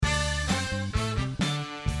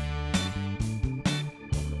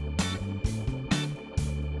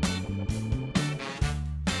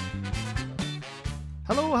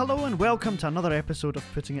Hello, and welcome to another episode of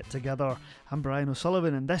Putting It Together. I'm Brian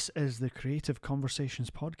O'Sullivan, and this is the Creative Conversations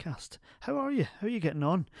podcast. How are you? How are you getting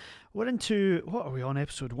on? We're into, what are we on,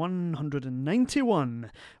 episode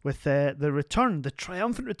 191, with the return, the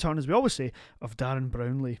triumphant return, as we always say, of Darren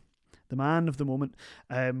Brownlee, the man of the moment.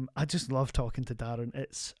 I just love talking to Darren.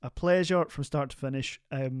 It's a pleasure from start to finish.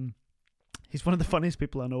 He's one of the funniest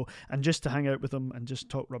people I know, and just to hang out with him and just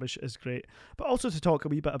talk rubbish is great. But also to talk a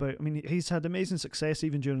wee bit about, he's had amazing success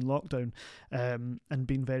even during lockdown, and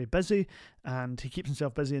been very busy, and he keeps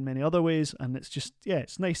himself busy in many other ways, and it's just,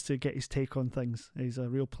 it's nice to get his take on things. He's a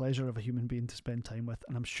real pleasure of a human being to spend time with,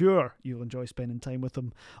 and I'm sure you'll enjoy spending time with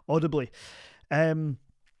him audibly. You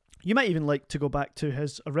might even like to go back to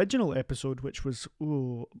his original episode, which was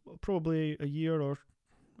probably a year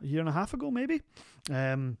and a half ago, maybe.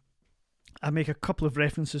 I make a couple of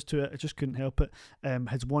references to it. I just couldn't help it.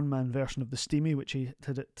 His one-man version of the Steamy, which he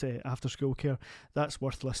did at After School Care, that's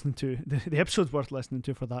worth listening to. The episode's worth listening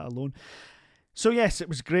to for that alone. So yes, it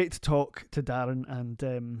was great to talk to Darren,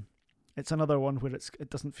 and it's another one where it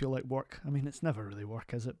doesn't feel like work. It's never really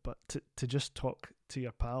work, is it? But to just talk to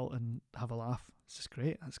your pal and have a laugh, it's just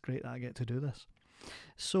great. It's great that I get to do this.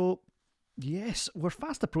 So yes, we're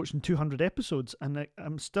fast approaching 200 episodes, and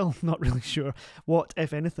I'm still not really sure what,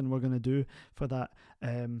 if anything, we're going to do for that.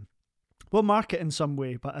 We'll mark it in some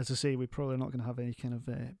way, but as I say, we're probably not going to have any kind of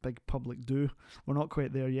big public do. We're not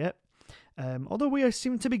quite there yet, although we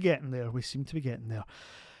seem to be getting there.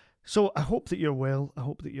 So I hope that you're well. I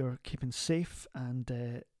hope that you're keeping safe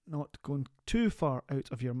and not going too far out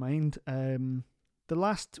of your mind. The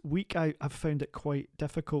last week I've found it quite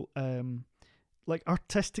difficult, like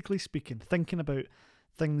artistically speaking, thinking about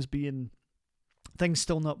things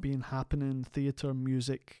still not being happening, theatre,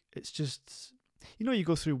 music. It's just, you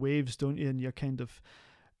go through waves, don't you? And you're kind of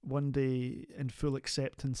one day in full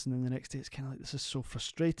acceptance, and then the next day it's kind of like, this is so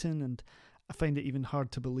frustrating, and I find it even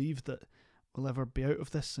hard to believe that we'll ever be out of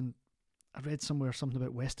this. And I read somewhere something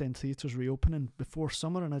about West End theatres reopening before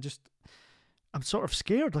summer, and I'm sort of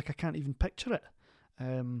scared, like I can't even picture it.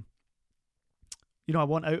 I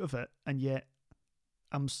want out of it, and yet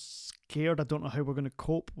I'm scared. I don't know how we're going to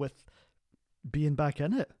cope with being back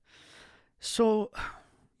in it. So,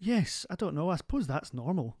 yes, I don't know. I suppose that's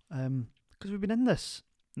normal, because we've been in this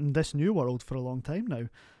new world for a long time now,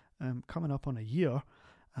 coming up on a year,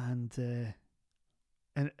 and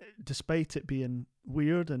despite it being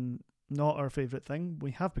weird and not our favourite thing,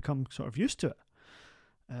 we have become sort of used to it.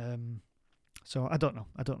 So I don't know.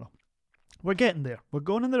 We're getting there. We're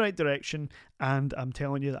going in the right direction, and I'm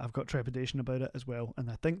telling you that I've got trepidation about it as well, and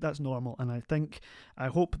I think that's normal, and I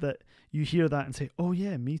hope that you hear that and say, oh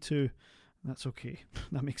yeah, me too. That's okay.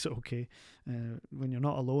 That makes it okay when you're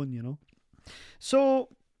not alone, So,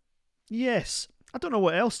 yes, I don't know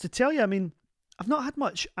what else to tell you. I've not had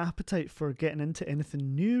much appetite for getting into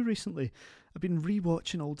anything new recently. I've been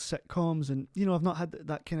rewatching old sitcoms, and I've not had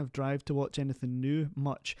that kind of drive to watch anything new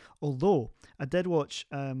much. Although I did watch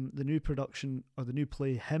the new production, or the new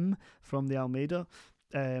play Him from the Almeida,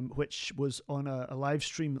 which was on a live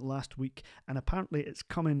stream last week, and apparently it's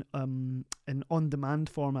coming in on-demand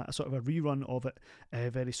format, a sort of a rerun of it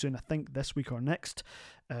very soon. I think this week or next.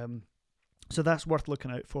 So that's worth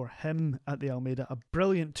looking out for. Him at the Almeida, a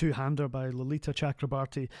brilliant two-hander by Lolita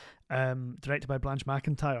Chakrabarti, directed by Blanche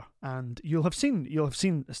McIntyre, and you'll have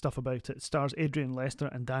seen stuff about it. It stars Adrian Lester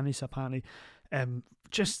and Danny Sapani.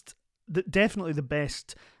 Definitely the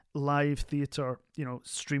best live theatre,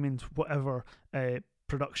 streaming, whatever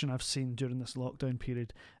production I've seen during this lockdown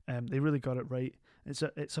period. They really got it right. It's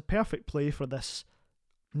a perfect play for this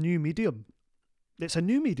new medium. It's a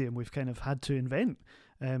new medium we've kind of had to invent.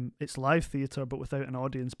 It's live theatre, but without an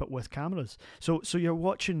audience, but with cameras. So you're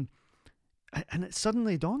watching, and it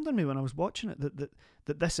suddenly dawned on me when I was watching it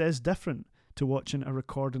that this is different to watching a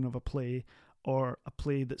recording of a play, or a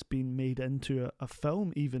play that's been made into a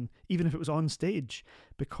film, even if it was on stage,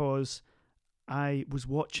 because I was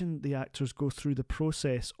watching the actors go through the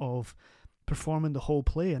process of performing the whole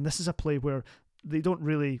play, and this is a play where they don't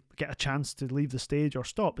really get a chance to leave the stage or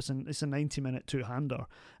stop. It's a 90-minute two-hander,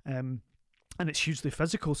 and it's hugely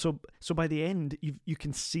physical. So by the end, you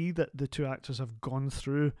can see that the two actors have gone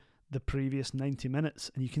through the previous 90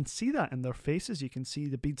 minutes, and you can see that in their faces. You can see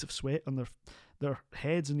the beads of sweat on their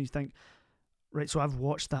heads, and you think, right, so I've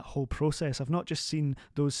watched that whole process. I've not just seen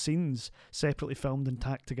those scenes separately filmed and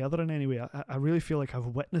tacked together in any way. I really feel like I've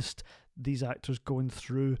witnessed these actors going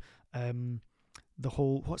through the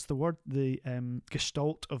whole, what's the word, the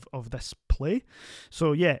gestalt of this play.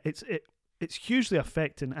 So yeah, it's hugely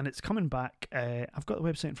affecting, and it's coming back. I've got the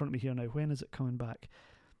website in front of me here now. When is it coming back?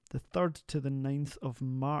 The 3rd to the 9th of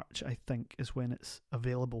March, I think, is when it's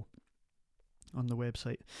available on the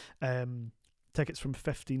website. Tickets from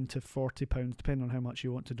 £15 to £40, depending on how much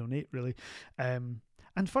you want to donate, really. And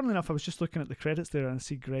funnily enough, I was just looking at the credits there, and I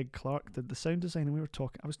see Greg Clark did the sound design, and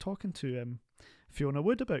I was talking to Fiona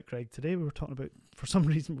Wood about Greg today. We were talking about, for some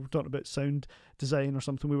reason, we were talking about sound design or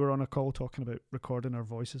something. We were on a call talking about recording our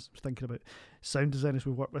voices, thinking about sound designers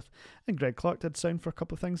we work with, and Greg Clark did sound for a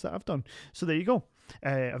couple of things that I've done. So there you go.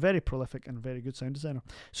 A very prolific and very good sound designer.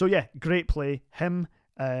 So yeah, great play. Him,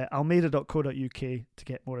 almeida.co.uk to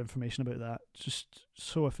get more information about that. Just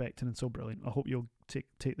so affecting and so brilliant. I hope you'll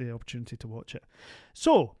take the opportunity to watch it.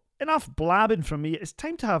 So, enough blabbing from me. It's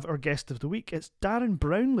time to have our guest of the week. It's Darren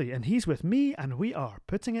Brownlee, and he's with me, and we are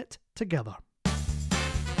putting it together.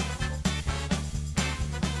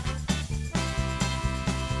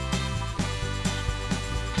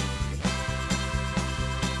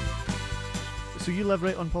 So you live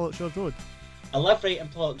right on Pollokshaws Road? I live right on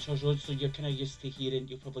Pollokshaws Road, so you're kind of used to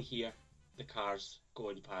you'll probably hear the cars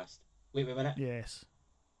going past. Wait a minute. Yes.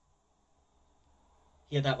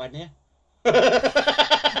 Hear that one there?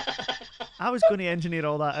 I was going to engineer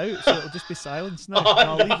all that out, so it'll just be silence now. Oh,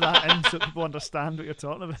 I'll leave that in so people understand what you're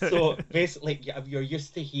talking about. So basically, you're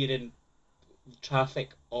used to hearing traffic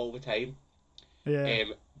all the time. Yeah.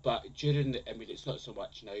 But it's not so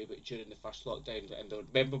much now, but during the first lockdown, and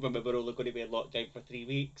remember when we were only going to be in lockdown for 3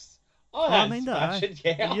 weeks? Oh, that's mind smashing,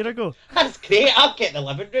 that, yeah. A year ago. That's great, I'll get the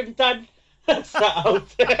living room done. That's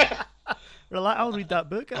settled. I'll read that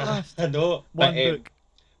book at last. I know. One book.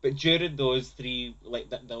 But during those kind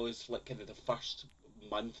of the first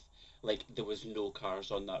month, like, there was no cars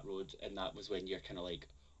on that road, and that was when you're kind of like,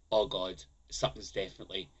 oh God, something's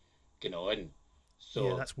definitely going on. So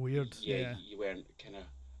yeah, that's weird. Yeah. You weren't kind of.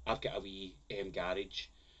 I've got a wee garage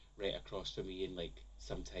right across from me, and like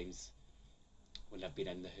sometimes when I've been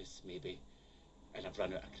in the house, maybe, and I've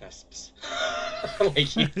run out of crisps,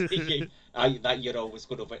 like you're always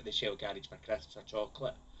going over to the Shell garage for crisps or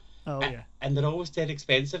chocolate. Oh yeah. And they're always dead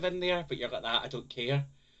expensive in there, but you're like that. I don't care.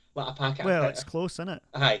 Like a packet. Well, it's close, isn't it?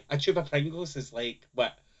 Aye, a tube of Pringles is like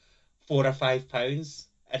what, £4 or £5,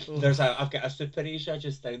 and I've got a Super Asia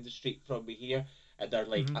just down the street from me here, and they're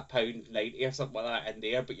like £1.90 or something like that in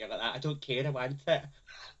there. But you're like that. I don't care. I want it.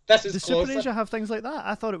 This is Does closer. Super Asia have things like that?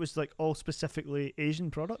 I thought it was like all specifically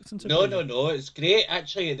Asian products. And No. It's great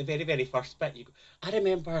actually. At the very, very first bit, I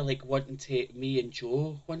remember like me and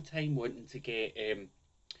Joe one time wanting to get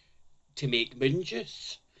to make moon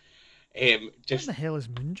juice. What the hell is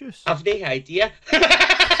moon juice? I've no idea.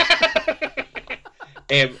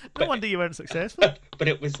 No wonder you weren't successful. But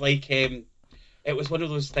it was like it was one of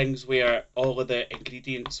those things where all of the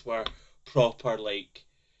ingredients were proper like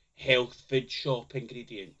health food shop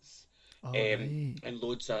ingredients, Right. and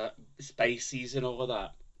loads of spices and all of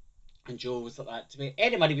that. And Joe was like that to me.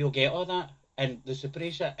 Any money we'll get all that, and the Super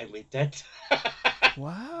Asia, and we did.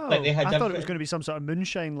 Wow. Like they had I thought it was going to be some sort of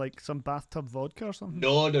moonshine, like some bathtub vodka or something.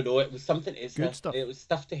 No. It was something. Good stuff. It was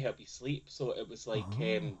stuff to help you sleep. So it was like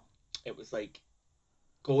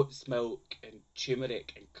goat's milk and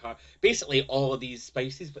turmeric and basically all of these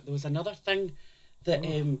spices. But there was another thing that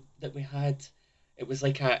that we had. It was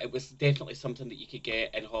definitely something that you could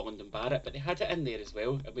get in Holland and Barrett, but they had it in there as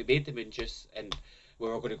well. And we made the moon juice, and we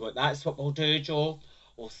were going to go, that's what we'll do, Joe.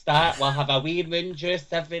 We'll have a wee moon juice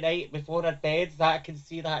every night before our beds. That I can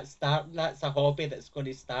see that starting. That's a hobby that's going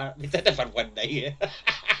to start. We did it for one night.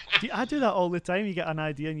 I do that all the time. You get an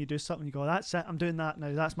idea and you do something, you go, that's it, I'm doing that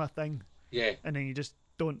now, that's my thing. Yeah. And then you just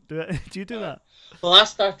don't do it. Do you do that? Well, I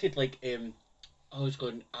started like, I was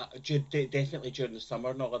going, definitely during the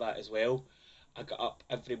summer and all of that as well. I got up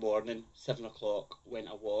every morning, 7 o'clock, went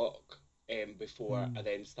a walk before I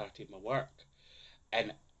then started my work.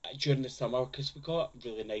 And during the summer, because we got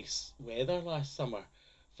really nice weather last summer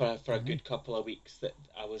for a good couple of weeks, that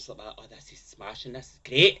I was like, oh, this is smashing, this is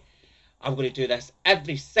great. I'm going to do this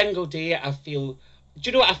every single day. I feel, do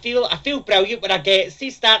you know what I feel? I feel brilliant when I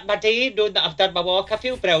start my day, knowing that I've done my walk. I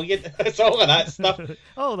feel brilliant. It's all of that stuff.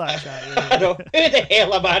 Oh, that guy. Yeah. I know. Who the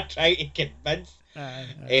hell am I trying to convince?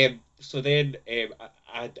 So then, and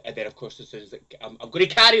then of course, as soon as I'm going to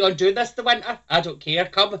carry on doing this the winter. I don't care.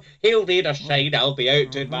 Come hail, rain or shine, I'll be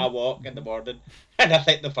out doing my walk in the morning. And I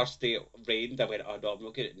think the first day it rained. I went, oh no, I'm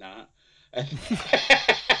not getting that. And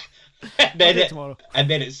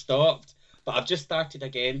then it stopped. But I've just started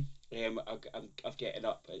again. I'm getting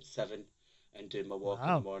up at 7 and doing my walk in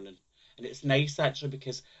the morning, and it's nice actually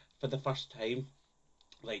because for the first time,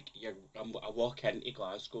 like I walk into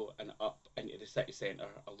Glasgow and up into the city centre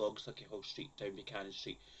along Sauchiehall Street, down Buchanan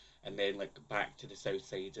Street, and then like back to the south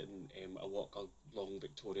side, and I walk along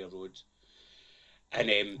Victoria Road,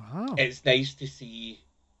 And Wow. it's nice to see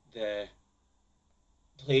the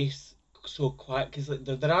place so quiet, because like,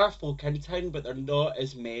 there are folk in town, but they're not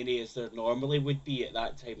as many as there normally would be at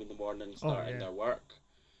that time in the morning starting their work.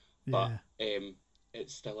 But Yeah.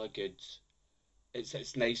 it's still a good.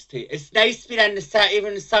 It's nice to be in the city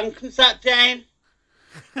when the sun comes up, Dan.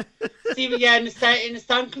 See when you're in the city and the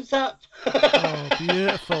sun comes up. Oh,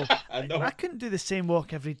 beautiful. I know. I couldn't do the same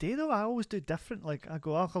walk every day though. I always do different. Like I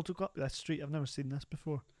go, oh, I'll go up this street. I've never seen this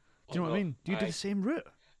before. Do you know what I mean? Do you do the same route?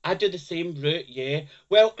 I do the same route, yeah.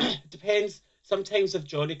 Well, depends. Sometimes if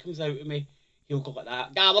Johnny comes out with me, he'll go like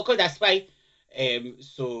that. Nah, we'll go this way.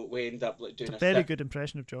 So we end up like doing a very good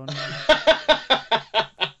impression of John.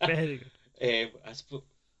 Very good. I suppose.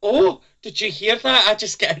 Oh, did you hear that? I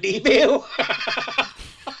just got an email.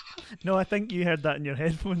 No, I think you heard that in your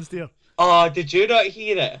headphones there. Oh, did you not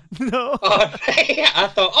hear it? No. Oh, right. I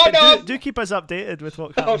thought, oh but no. Do keep us updated with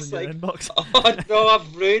what happens in your inbox. Oh no,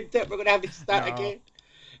 I've ruined it. We're going to have to start again.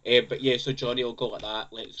 But yeah, so Johnny will go like that.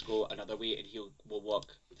 Let's go another way, and we'll walk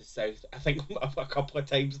the south. I think a couple of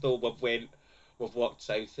times though we've walked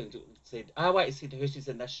south and said, I want to see the houses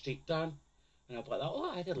in this street, Dan. And I'll be like,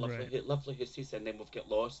 oh, I did lovely houses, and then we've got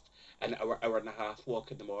lost. And our hour and a half walk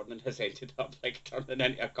in the morning has ended up like turning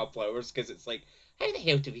into a couple hours, because it's like, how the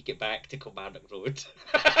hell do we get back to Kilmarnock Road?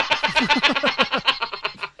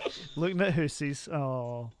 Looking at houses,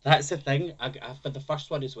 oh. That's the thing. I for the first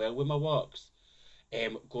one as well with my walks.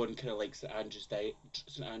 Going kind of like St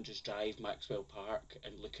Andrews Drive, Maxwell Park,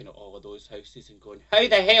 and looking at all of those houses and going, how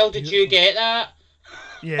the hell did you get that?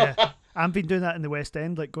 Yeah, I've been doing that in the West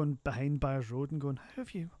End, like going behind Byres Road and going, how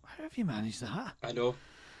have you managed that? I know.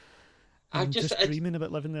 I'm just dreaming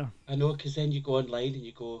about living there. I know, because then you go online and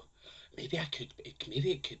you go, maybe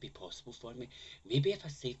it could be possible for me. Maybe if I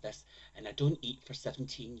save this and I don't eat for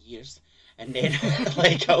 17 years, and then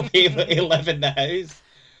like I'll be able to live in the house.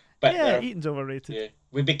 But yeah, eating's overrated. Yeah,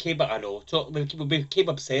 we became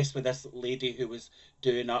obsessed with this lady who was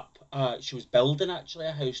doing up. She was building actually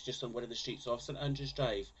a house just on one of the streets off St Andrews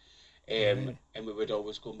Drive, and we would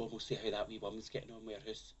always go, "Well, we'll see how that wee woman's getting on with her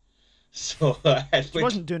house." So she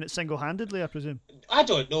wasn't doing it single-handedly, I presume. I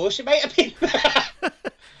don't know. She might have been.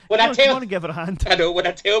 You want to give her a hand. I know. When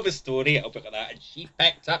I tell the story, it'll be like that. And she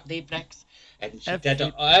picked up the bricks, and she did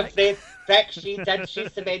it. Every brick she did, she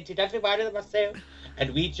cemented every one of them herself.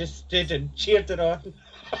 And we just stood and cheered her on.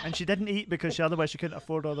 And she didn't eat because otherwise she couldn't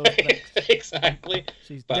afford all those bricks. Exactly.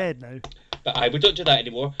 She's dead now. But we don't do that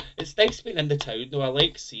anymore. It's nice being in the town though. I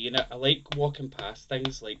like seeing it. I like walking past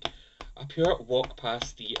things. Like I pure walk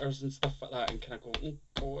past theatres and stuff like that and kind of go, oh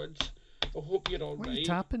God, I hope you're all right. Are you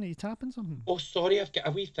tapping? Are you tapping something? Oh, sorry, I've got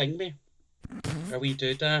a wee thing, me. A wee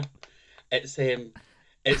doodah. It's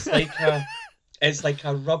like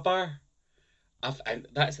a rubber. And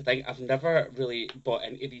that's the thing. I've never really bought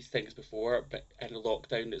into these things before, but in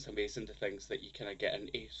lockdown, it's amazing the things that you kind of get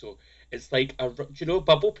into. So it's like do you know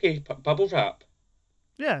bubble wrap?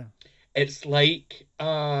 Yeah. It's like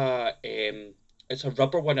it's a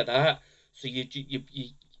rubber one of that. So you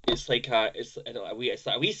it's like a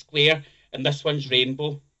wee square, and this one's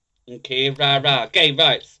rainbow. Okay, okay,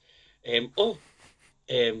 right. Oh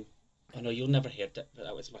no, you'll never heard it, but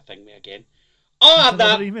that was my thing, me again. Oh, I'm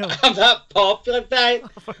that popular, guy.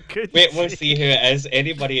 Oh, wait, we'll see who it is.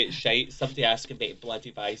 Anybody at shite, somebody asking me to bloody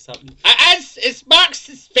buy something. It's Marks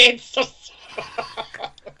and Spencer's.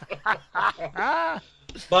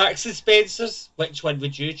 Marks and Spencer's. Which one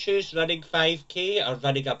would you choose? Running 5k or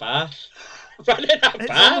running a bath? It's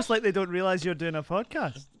almost like they don't realise you're doing a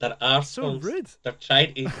podcast. They're arseholes. So rude. They're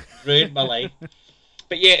trying to ruin my life.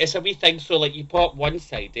 But yeah, it's a wee thing. So like you pop one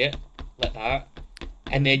side of it, like that.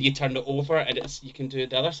 And then you turn it over, and you can do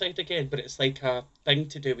the other side again. But it's like a thing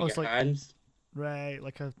to do with your hands. Right,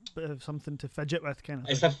 like a bit of something to fidget with, kind of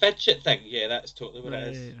thing. It's a fidget thing. Yeah, that's totally what it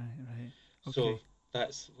is. Right. Okay. So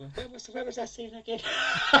that's what was I saying again?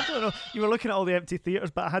 I don't know. You were looking at all the empty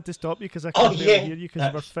theatres, but I had to stop you because I couldn't hear you because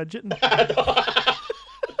you were fidgeting.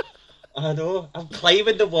 I know. I'm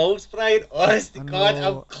climbing the walls, Brian. Honest to God,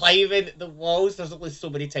 I'm climbing the walls. There's only so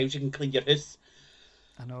many times you can clean your house.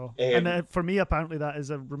 I know. And for me, apparently, that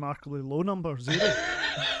is a remarkably low number, 0.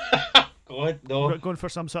 God, no. We're going for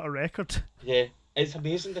some sort of record. Yeah. It's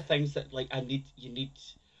amazing the things that, like, you need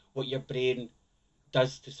what your brain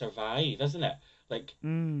does to survive, isn't it? Like,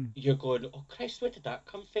 you're going, oh, Christ, where did that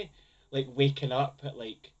come from? Like, waking up at,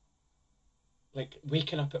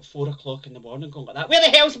 waking up at 4 o'clock in the morning going like that. Where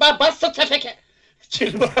the hell's my birth certificate? Do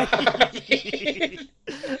you know what I mean?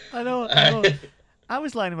 I know. I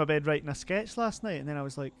was lying in my bed writing a sketch last night, and then I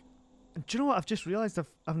was like, do you know what? I've just realised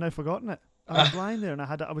I've now forgotten it. I was lying there, and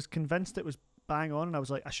I was convinced it was bang on, and I was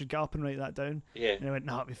like, I should get up and write that down. Yeah. And I went,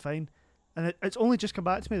 no, it'll be fine. And it's only just come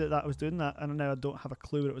back to me that I was doing that, and now I don't have a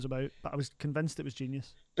clue what it was about, but I was convinced it was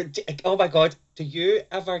genius. But oh my God, do you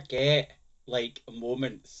ever get like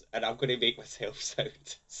moments? And I'm going to make myself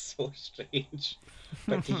sound so strange,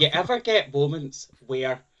 but do you ever get moments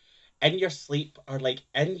where, in your sleep, or like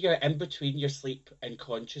in between your sleep and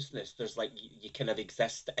consciousness, there's like you kind of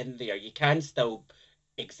exist in there. You can still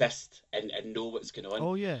exist and know what's going on.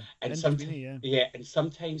 Oh yeah, and sometimes and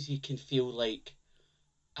sometimes you can feel like,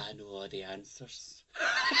 I know all the answers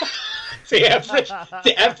to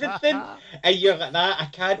everything, and you're like that. I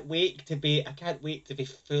can't wait to be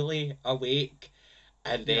fully awake,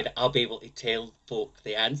 and then I'll be able to tell folk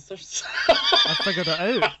the answers. I figured it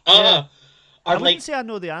out. Yeah. I wouldn't say I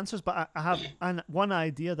know the answers, but I have one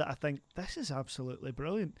idea that I think this is absolutely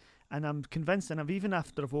brilliant, and I'm convinced. And even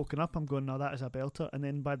after I've woken up, I'm going, no, that is a belter. And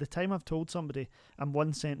then by the time I've told somebody, I'm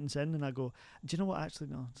one sentence in, and I go, do you know what? Actually,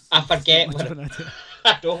 no. I forget what I know.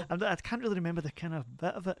 I can't really remember the kind of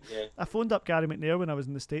bit of it. Yeah. I phoned up Gary McNair when I was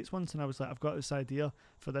in the States once, and I was like, I've got this idea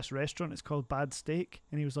for this restaurant. It's called Bad Steak,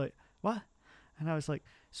 and he was like, what? And I was like,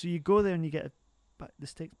 so you go there and you get the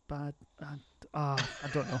steak's bad. I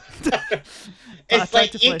don't know. It's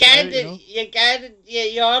like you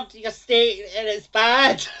order your steak and it's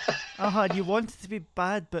bad. You want it to be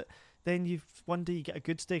bad, but then one day you get a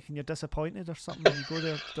good steak and you're disappointed or something, and you go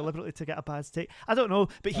there deliberately to get a bad steak. I don't know,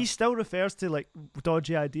 but he still refers to like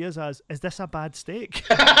dodgy ideas as, is this a bad steak?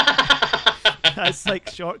 That's like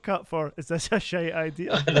shortcut for, is this a shite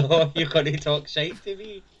idea? I know, you're going to talk shite to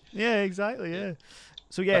me. Yeah, exactly, yeah.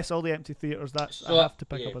 So yes, all the empty theatres. I have to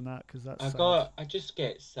pick up on that because that's. I just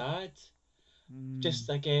get sad, just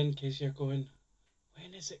again because you're going,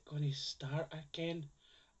 when is it going to start again?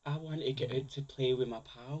 I want to get out to play with my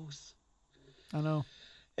pals. I know.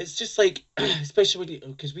 It's just like, especially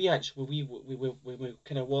because we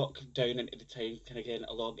kind of walk down into the town, kind of getting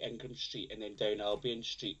along Ingram Street and then down Albion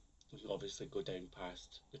Street. We obviously go down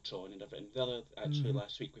past the Tron and everything.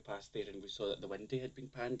 Last week we passed there and we saw that the windy had been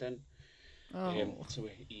panned in. So we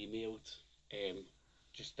emailed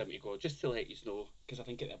just them to go, just to let you know, because I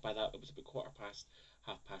think by that it was about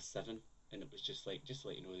 7:15, and it was just like, just to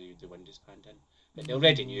let you know the wind is panned in. But they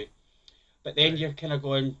already knew. But then you're kind of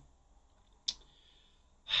going,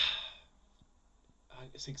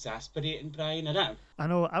 it's exasperating, Brian, isn't it? I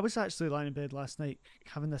know. I was actually lying in bed last night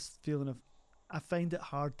having this feeling of, I find it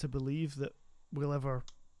hard to believe that we'll ever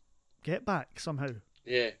get back somehow.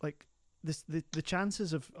 Yeah. Like the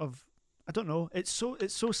chances of I don't know. It's so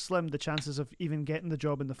slim, the chances of even getting the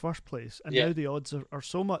job in the first place, and now the odds are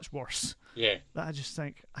so much worse. Yeah. That I just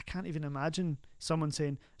think I can't even imagine someone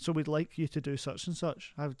saying, "So we'd like you to do such and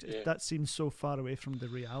such." That seems so far away from the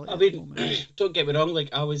reality. I mean, don't get me wrong.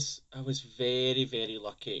 Like I was very, very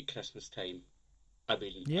lucky at Christmas time. I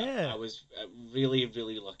mean, I was really,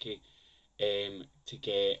 really lucky to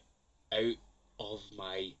get out of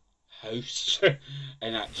my house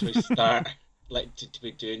and actually start like to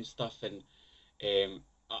be doing stuff, and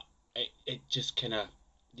it just kind of,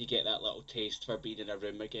 you get that little taste for being in a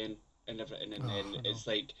room again and everything, and then it's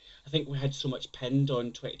like, I think we had so much pinned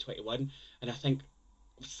on 2021, and I think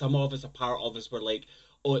some of us, a part of us, were like,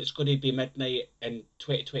 oh, it's going to be midnight and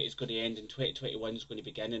 2020 is going to end and 2021 is going to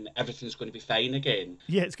begin and everything's going to be fine again.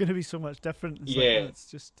 Yeah, it's going to be so much different. It's it's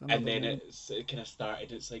just and then it kind of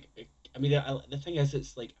started. It's like, I mean, the thing is,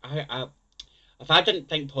 it's like, if I didn't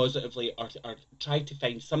think positively or try to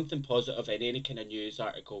find something positive in any kind of news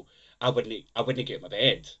article, I wouldn't get out of my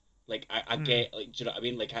bed. Like I get, like, do you know what I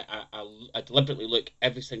mean? Like I deliberately look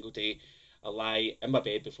every single day. I lie in my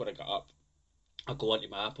bed before I get up. I go onto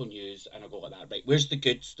my Apple News and I go like that. Right, where's the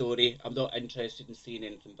good story? I'm not interested in seeing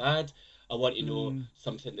anything bad. I want to know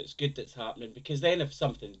something that's good that's happening, because then if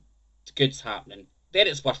something good's happening, then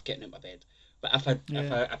it's worth getting out of my bed. But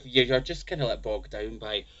if you're just kind of like bogged down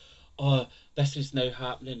by, oh, this is now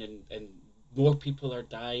happening and more people are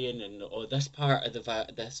dying, and oh, this part of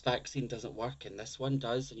this vaccine doesn't work and this one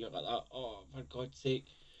does, and you're like, oh, for God's sake.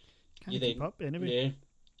 Can't keep up anyway. Yeah.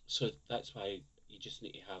 So that's why you just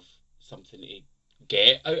need to have something to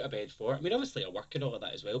get out of bed for. I mean, obviously I work and all of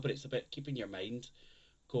that as well, but it's about keeping your mind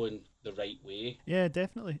going the right way. Yeah,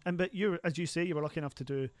 definitely. But you, as you say, you were lucky enough to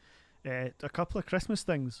do a couple of Christmas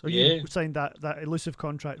things. Or you signed that elusive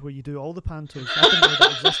contract where you do all the pantos. I didn't know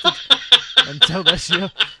that existed until this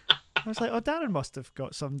year. I was like, oh, Darren must have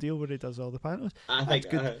got some deal where he does all the pantos. I think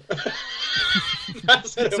good.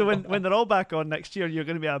 That's what So it when they're all back on next year, you're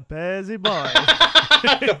going to be a busy boy.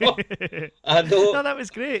 I know. No, that was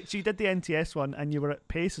great. So you did the NTS one, and you were at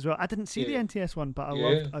Pace as well. I didn't see the NTS one, but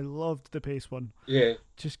I loved the Pace one. Yeah.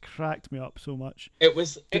 Just cracked me up so much.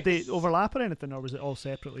 Did they overlap or anything, or was it all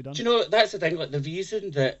separately done? Do you know, that's the thing, like, the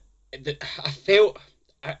reason that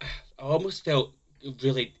I almost felt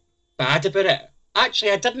really bad about it.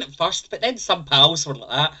 Actually, I didn't at first, but then some pals were like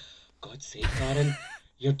that. God's sake, Darren,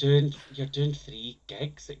 you're doing 3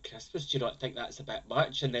 gigs at Christmas. Do you not think that's a bit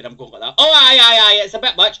much? And then I'm going like that. Oh, aye, it's a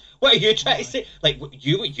bit much. What are you trying to say? Like,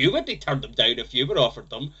 you wouldn't turn them down if you were offered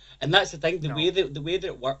them. And that's the thing. The way that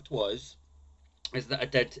it worked is that I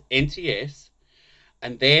did NTS,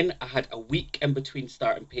 and then I had a week in between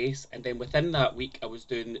starting Pace, and then within that week I was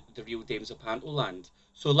doing the Real Dames of Pantoland.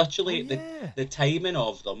 So literally the timing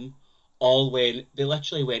of them they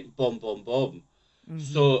literally went boom, boom, boom. Mm-hmm.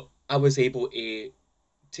 So I was able to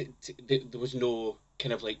there was no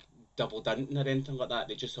kind of like double dunting or anything like that.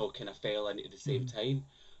 They just all kind of fell in at the same time.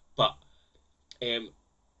 But I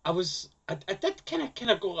did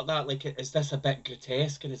kind of go like that, like, is this a bit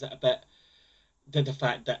grotesque, and is it a bit the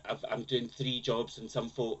fact that I'm doing 3 jobs and some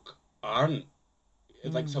folk aren't,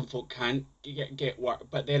 like some folk can't get work.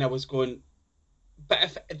 But then I was going,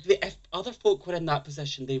 but if other folk were in that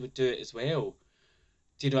position, they would do it as well.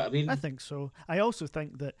 Do you know what I mean? I think so. I also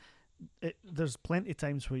think that there's plenty of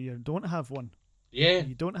times where you don't have one. Yeah.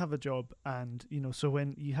 You don't have a job, and so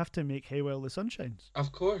when you have to make hay while the sun shines.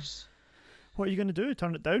 Of course. What are you going to do?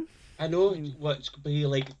 Turn it down? I know what's going to be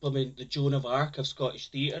like, the Joan of Arc of Scottish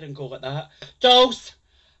theatre and go like that. Dolls,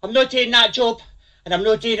 I'm not doing that job, and I'm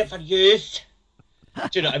not doing it for yous.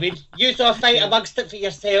 Do you know what I mean? Yous all fight amongst it for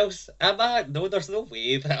yourselves. No, there's no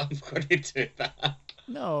way that I'm going to do that.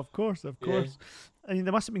 No, of course. Yeah. I mean,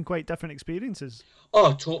 there must have been quite different experiences.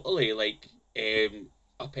 Oh, totally. Like,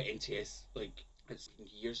 up at NTS, like, it's been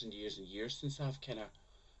years and years and years since I've kind of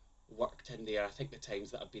worked in there. I think the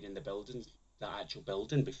times that I've been in the actual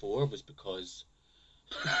building before was because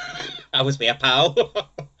I was with a pal.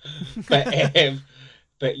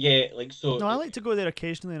 But yeah, like, so. No, I like to go there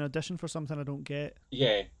occasionally and audition for something I don't get.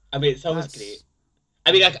 Yeah, I mean, it's always great.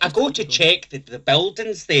 I mean, I go to check the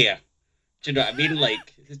building's there. Do you know what I mean?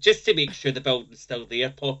 Like, just to make sure the building's still there,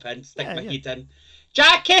 pop in, stick my head in.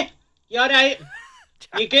 Jackie, you alright?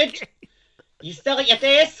 You good? You still at your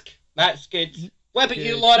desk? That's good. What about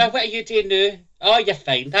you, Laura? What are you doing now? Oh, you're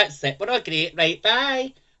fine. That's it. We're all great. Right,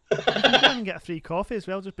 bye. You can get a free coffee as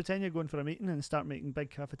well. Just pretend you're going for a meeting and start making big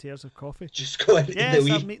cafetières of coffee. Just go into the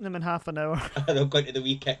wee... I'm meeting them in half an hour. And I'll go into the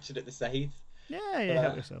wee kitchen at the side. Yeah,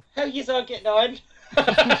 help yourself. How you all getting on?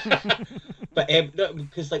 But no,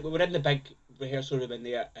 because like we were in the big rehearsal room in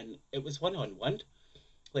there, and it was 1-on-1.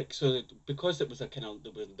 Like, so because it was a kind of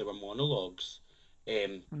there were monologues.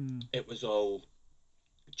 It was all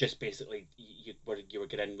just basically you were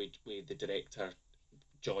getting in with the director,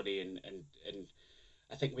 Johnny, and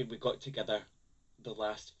I think we got together the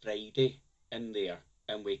last Friday in there,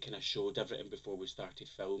 and we kind of showed everything before we started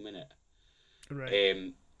filming it.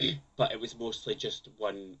 Right. But it was mostly just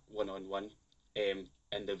one-on-one.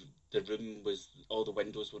 And the room was, all the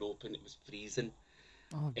windows were open. It was freezing.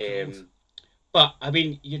 Oh, God. But I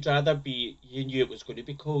mean, you knew it was going to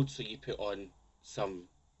be cold, so you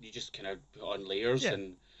just kind of put on layers. Yeah.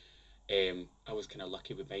 And I was kind of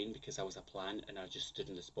lucky with mine because I was a plant and I just stood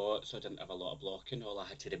in the spot, so I didn't have a lot of blocking. All I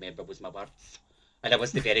had to remember was my words. And I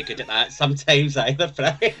wasn't very good at that sometimes either,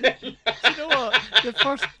 Brian. You know what?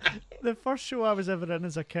 The first show I was ever in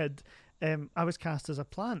as a kid, I was cast as a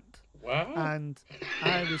plant. Wow. And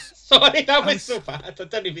I was... Sorry, that was so bad. I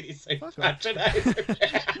didn't even sound patronising.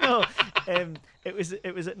 No, it was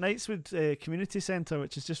at Knightswood Community Centre,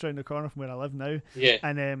 which is just around the corner from where I live now. Yeah.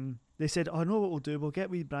 And they said, "Oh, I know what we'll do. We'll get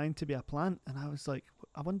wee Brian to be a plant." And I was like,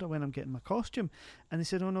 "I wonder when I'm getting my costume." And they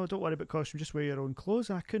said, "Oh no, don't worry about costume. Just wear your own clothes."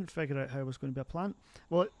 And I couldn't figure out how I was going to be a plant.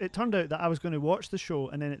 Well, it turned out that I was going to watch the show,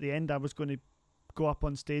 and then at the end, I was going to go up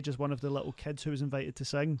on stage as one of the little kids who was invited to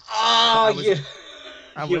sing. Oh,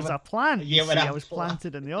 I was a plant. I was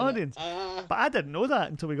planted in the audience. But I didn't know that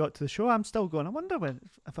until we got to the show. I'm still going, I wonder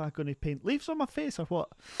if I'm going to paint leaves on my face or what.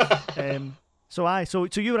 So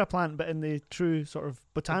you were a plant, but in the true sort of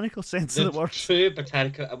botanical sense of the word. True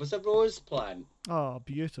botanical. I was a rose plant. Oh,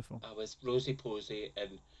 beautiful. I was Rosie Posey,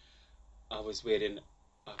 and I was wearing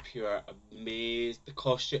a pure amaze. The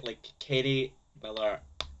costume, like Kenny Miller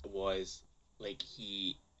was like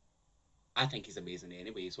I think he's amazing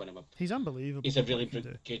anyway. He's unbelievable. He's a really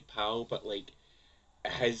good pal, but like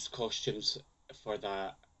his costumes for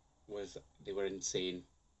that they were insane,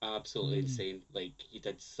 absolutely insane. Like he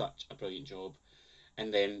did such a brilliant job,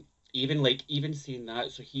 and then even seeing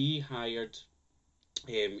that, so he hired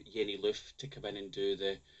Yenny Loof to come in and do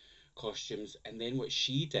the costumes. And then what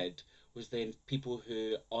she did was then people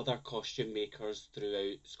who other costume makers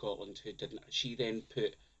throughout Scotland who didn't. She then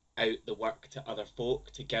put out the work to other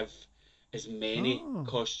folk to give as many Oh,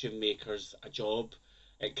 costume makers a job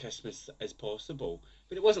at Christmas as possible.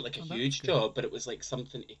 But it wasn't like a oh, that's huge good. job, but it was like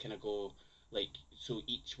something to kind of go like so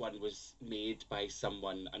each one was made by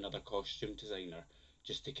someone, another costume designer,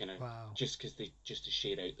 just to kind of Wow. just because they just to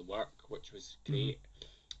share out the work, which was Hmm. great.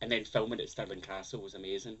 And then filming at Stirling Castle was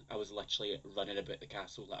amazing. I was literally running about the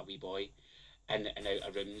castle like a wee boy, in and out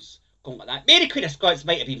of rooms, going like that. Mary Queen of Scots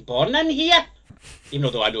might have been born in here,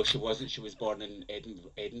 even though I know she wasn't. She was born in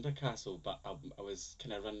Edinburgh Castle, but I was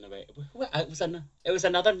kind of running about. It was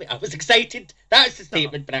another. I was excited. That's the No,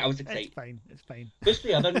 statement, but I was it's excited. fine. It's fine. Who's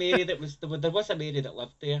the other Mary that was there was a Mary that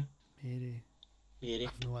lived there. Mary, Mary,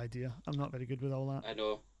 I've no idea. I'm not very good with all that. I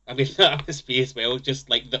know. I mean, that was me as well. Just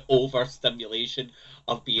like the overstimulation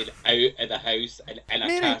of being out of the house and in a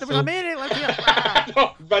Mary, there was a castle. Mary live here. Ah, I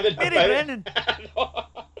know, running Mary about. Brennan.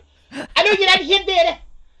 I know you're in here,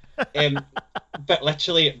 Mary. But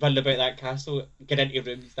literally running about that castle, getting into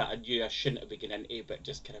rooms that I knew I shouldn't have been getting into, but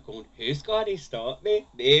just kind of going, who's got to stop me?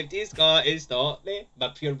 Nobody's got to stop me. My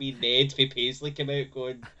pure wee Ned for Paisley came out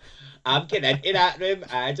going, I'm getting into that room,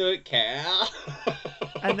 I don't care.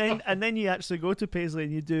 And then you actually go to Paisley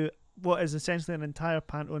and you do what is essentially an entire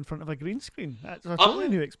panto in front of a green screen. That's a totally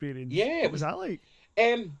new experience. Yeah, What was that like?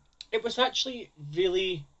 it was actually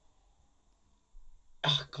really,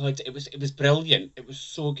 oh god, it was brilliant. It was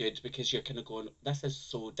so good because you're kind of going, this is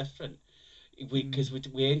so different. Because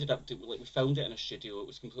we ended up like we filmed it in a studio. It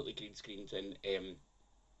was completely green screened, and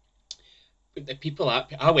the people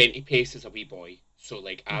I went to Pace as a wee boy, so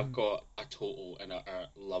like I've Mm-hmm. got a total and a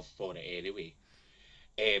love for it anyway.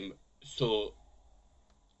 So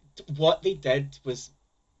what they did was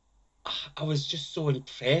I was just so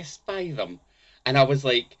impressed by them, and I was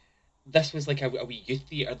like, this was like a wee youth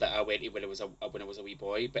theatre that I went to when I was a wee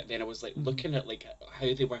boy. But then I was like Mm-hmm. looking at like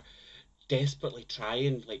how they were desperately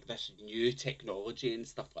trying like this new technology and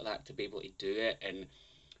stuff like that to be able to do it and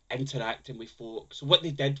interacting with folk. So what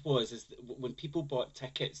they did was is when people bought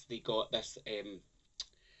tickets, they got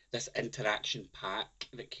this interaction pack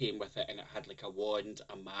that came with it, and it had like a wand,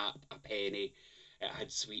 a map, a penny. It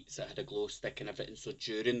had sweets, it had a glow stick and everything. So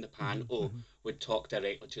during the Mm-hmm. panto, would talk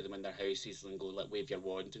directly to them in their houses and go like wave your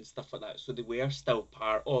wand and stuff like that. So they were still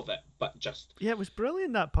part of it, but just Yeah, it was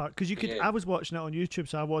brilliant that part because you could. yeah, I was watching it on YouTube,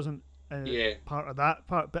 so I wasn't yeah, part of that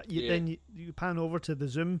part. But yeah, then you pan over to the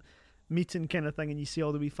Zoom meeting kind of thing, and you see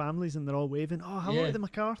all the wee families, and they're all waving. Oh, hello to yeah, the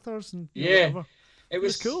MacArthurs, and yeah. whatever. It It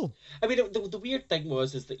was was. cool. I mean, the weird thing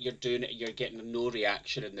was is that you're doing it, you're getting no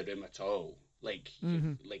reaction in the room at all.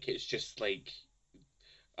 Hmm. Like it's just like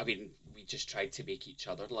I mean, we just tried to make each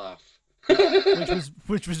other laugh.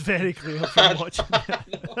 Which was very clear from watching it.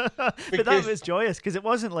 No, But that because was joyous because it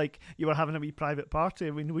wasn't like you were having a wee private party.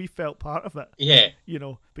 I mean, we felt part of it, yeah,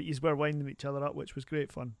 But you were winding each other up, which was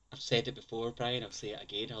great fun. I've said it before, Brian. I'll say it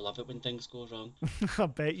again. I love it when things go wrong I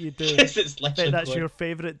bet you do. because it's I bet literally that's going. your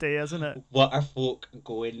favourite day, isn't it? What are folk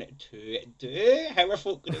going to do? How are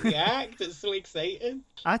folk going to react? It's so exciting.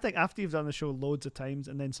 I think after you've done the show loads of times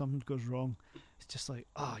and then something goes wrong, it's just like,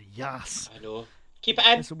 oh, yes. I know. Keep it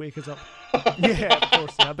in. This will wake us up. Yeah, of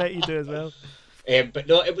course. Yeah, I bet you do as well. But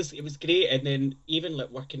no, it was great, and then even like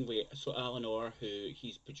working with so Alan Orr, who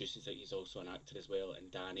he's produces it, he's also an actor as well,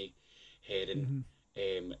 and Danny Heron, Hmm.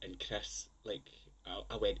 and Chris. Like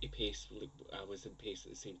I went to Pace, like, I was in Pace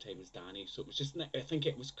at the same time as Danny, so it was just I think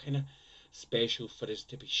it was kind of special for us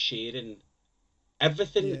to be sharing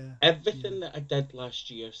everything. Yeah, yeah. Everything that I did last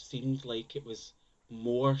year seemed like it was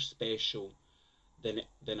more special than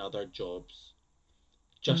other jobs,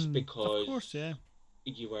 just Of course, because yeah.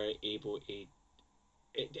 you were able to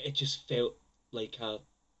it just felt like I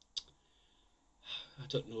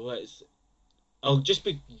don't know, I'll just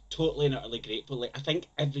be totally and utterly grateful. Like I think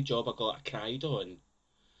every job I got I cried on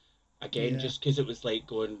again Yeah, just because it was like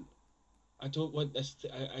going, I don't want this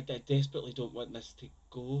I desperately don't want this to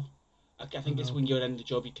go. I I think it's know. when you're in the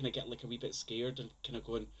job you kind of get like a wee bit scared and kind of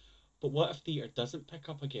going, but what if theatre doesn't pick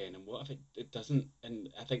up again, and what if it doesn't? And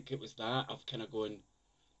I think it was that of kind of going,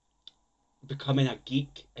 becoming a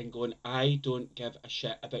geek and going, I don't give a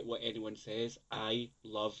shit about what anyone says. I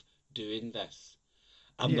love doing this.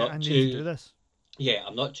 I'm Yeah, I not need to too, do this. yeah,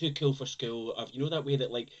 I'm not too cool for school. Of that way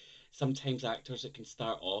that like sometimes actors it can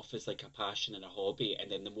start off as like a passion and a hobby,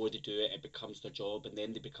 and then the more they do it, it becomes their job, and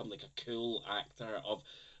then they become like a cool actor of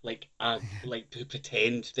like who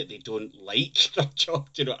pretend that they don't like their job.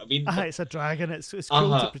 Do you know what I mean? Ah, But it's a drag, and it's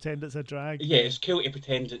cool to uh pretend it's a drag. yeah, Yeah. it's cool to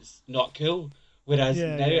pretend it's not cool. Whereas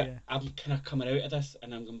Yeah, now yeah, yeah. I'm kind of coming out of this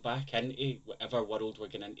and I'm going back into whatever world we're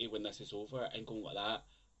going into when this is over and going like that.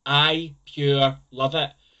 I pure love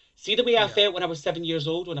it. See the way I Yeah. felt when I was 7 years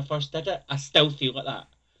old when I first did it? I still feel like that.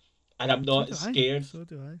 And I'm So not do I. scared. So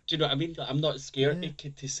do I. Do you know what I mean? Like, I'm not scared Yeah.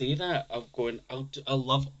 to say that. I'm going, I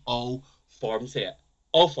love all forms of it.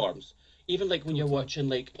 All forms. Even like when you're Totally. watching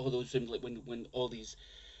like all those, like when all these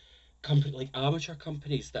company like amateur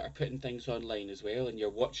companies that are putting things online as well, and you're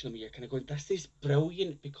watching them, and you're kind of going, "This is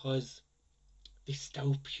brilliant," because they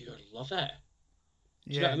still pure love it.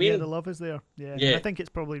 Do you know what Yeah, I yeah, the mean? love is there. Yeah, and I Yeah, think it's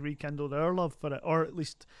probably rekindled our love for it, or at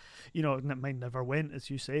least, it might never went, as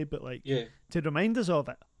you say, but like yeah, to remind us of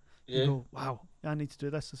it. You yeah. go, wow, I need to do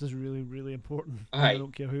this. This is really, really important, and I Aye,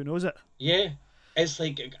 don't care who knows it. yeah. It's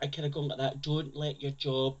like I kind of going like that. Don't let your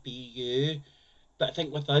job be you. But I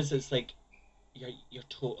think with us, it's like you're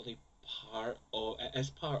totally part of it. Is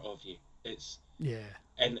part of you. It's Yeah,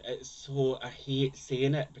 and it's so I hate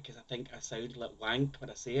saying it because I think I sound like wank when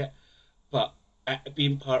I say it. But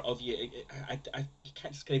being part of you, you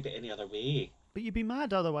can't describe it any other way. but you'd be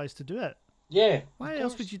mad otherwise to do it. Yeah, of Why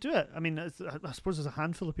else would course. you do it? I mean, I suppose there's a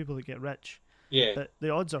handful of people that get rich, Yeah, but the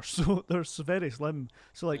odds are very slim.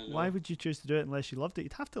 So like, I why know. would you choose to do it unless you loved it?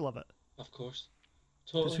 You'd have to love it, Of course.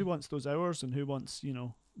 because who Totally. wants those hours and who wants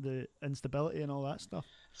the instability and all that stuff?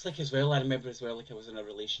 It's like as well, I remember as well, like I was in a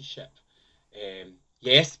relationship.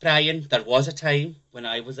 Yes, Brian, there was a time when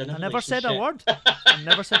I was in a I never said a relationship. word. I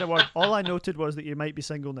never said a word. All I noted was that you might be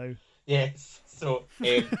single now. Yes, so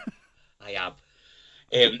I am.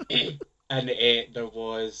 And there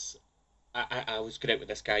was, I was going out with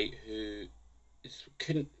this guy who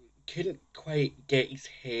couldn't quite get his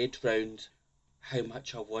head round how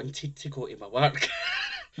much I wanted to go to my work.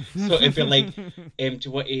 So it'd be like, do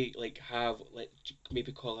you want to like have like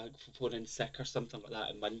maybe call like phone in sick or something like that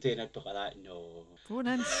on Monday, and I'd be like that. No, Phone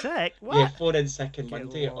in sick? yeah, What? phone in sick on Get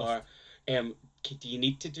Monday, or lost. do you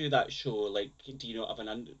need to do that show? Like, do you not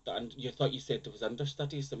have you thought you said there was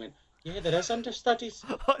understudies? I went, yeah, there is understudies,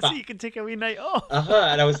 So but you can take a wee night off?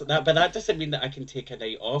 and I was like that, but that doesn't mean that I can take a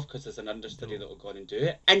night off because there's an understudy No. that will go on and do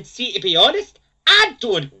it. And see, to be honest, I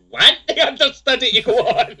don't want the understudy to go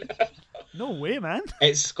on. No way, man.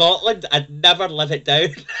 It's Scotland. I'd never live it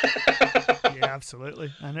down. Yeah, absolutely.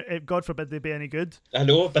 And God forbid they be any good. I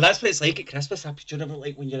know, but that's what it's like at Christmas. Do you remember,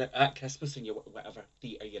 like, when you're at Christmas and you whatever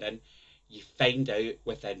theatre you're in, you find out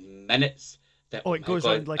within minutes that, Oh, oh it my goes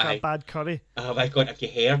God, round like a bad curry. oh my God, have you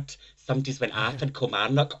heard? Somebody's went Yeah. off in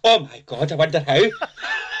Kilmarnock. Oh my God, I wonder how.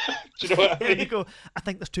 Do you know what I Yeah, mean? you go, I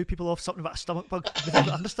think there's two people off something about a stomach bug. They've got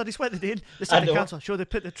understudies. What are they doing? They I said they know. cancel a show. They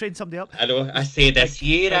train somebody up. I know, I say this Big,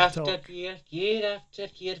 year big after talk. year after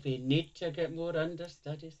year, we need to get more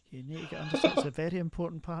understudies. You need to get understudies. It's a very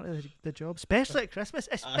important part of the job, especially at Christmas.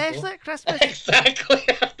 I Especially know. at Christmas. Exactly,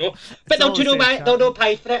 I know. But all they'll do the no same why, they'll no chatting.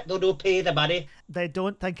 pay for it, they'll no pay the money. They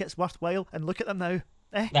don't think it's worthwhile, and look at them now.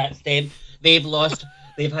 Eh? That's them. They've lost.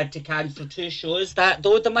 They've had to cancel 2 shows. That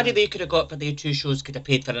though the money they could have got for their 2 shows could have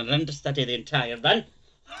paid for an understudy the entire run.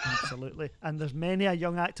 Absolutely. And there's many a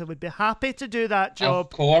young actor would be happy to do that job.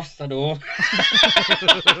 Of course, I know.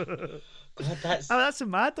 God, that's. Oh, that's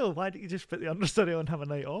mad though. Why don't you just put the understudy on and have a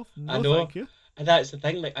night off? No, I know. thank you. And that's the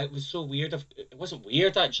thing. Like, it was so weird. It wasn't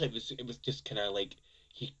weird actually. It was just kind of like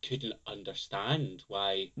he couldn't understand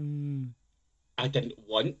why Mm, I didn't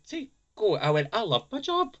want to go. I went, I love my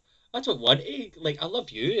job. I don't want to. Like, I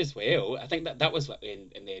love you as well. I think that was what in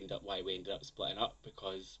the end up why we ended up splitting up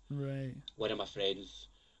because right. one of my friends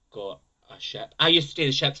got a ship. I used to do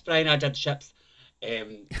the ships, Brian. I did the ships.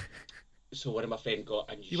 So one of my friends got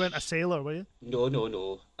a You weren't a sailor, were you?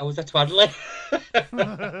 No. I was a twirly.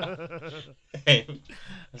 I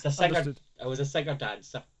was a singer. Understood. I was a singer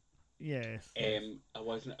dancer. Yes. I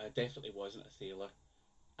definitely wasn't a sailor.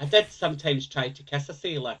 I did sometimes try to kiss a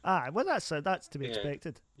sailor. Well, that's to be Yeah.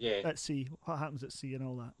 expected. Yeah, At sea, what happens at sea and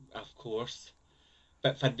all that. of course.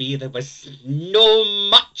 But for me, there was no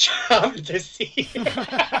much harm to see.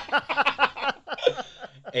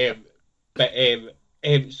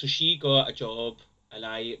 So she got a job, and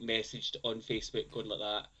I messaged on Facebook going like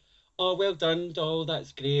that. Oh, well done, doll.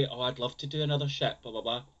 That's great. Oh, I'd love to do another ship. Blah blah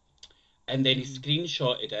blah. And then he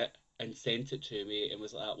screenshotted it and sent it to me and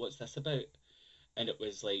was like, "What's this about?" And it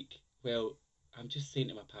was like, "Well, I'm just saying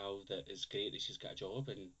to my pal that it's great that she's got a job,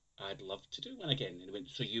 and I'd love to do one again." And he went,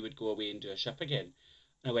 "So you would go away and do a ship again?"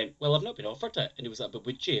 And I went, "Well, I've not been offered it." And he was like, "But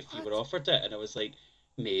would you if you were What? offered it?" And I was like,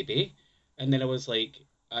 "Maybe." And then I was like,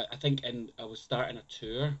 I think, and I was starting a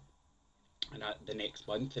tour, and the next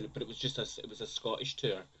month, but it was just it was a Scottish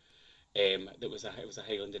tour. It was a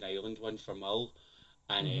Highland and Island one for Mull,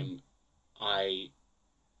 and Mhm. I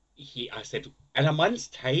I said, in a month's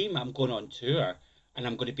time, I'm going on tour and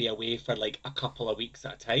I'm going to be away for like a couple of weeks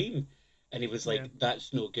at a time. And he was Yeah. like,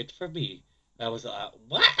 that's no good for me. I was like,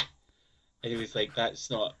 what? And he was like, that's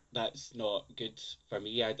not good for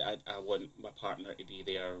me. I want my partner to be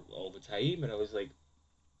there all the time. And I was like,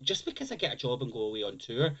 just because I get a job and go away on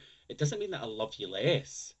tour, it doesn't mean that I love you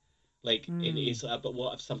less. Like, and Mm. it's like, but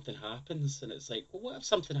what if something happens? And it's like, well, what if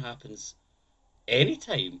something happens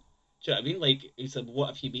anytime? Do you know what I mean? Like, he said, what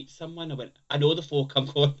if you meet someone? I went, I know the folk I'm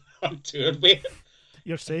going on tour with.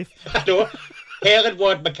 You're safe. I know Helen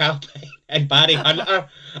Ward McAlpine and Barry Hunter.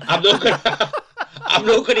 I'm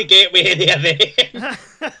not going to get with any of them.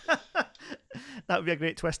 That would be a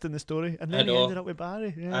great twist in the story. And I then he know. ended up with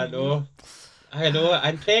Barry. Yeah. I know. I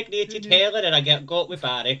impregnated Helen and I got with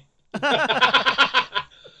Barry.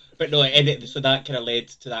 But no, so that kind of led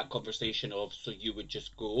to that conversation of, so you would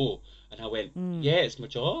just go, and I went, Mm. yeah, it's my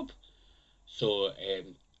job. So,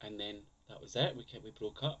 and then that was it. We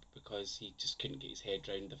broke up because he just couldn't get his head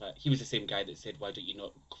round the fact. He was the same guy that said, "Why don't you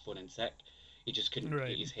not phone in sick?" He just couldn't Right.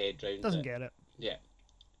 get his head round Doesn't it. get it. Yeah,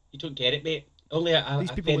 you don't get it, mate. Only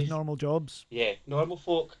These people with normal jobs. yeah, normal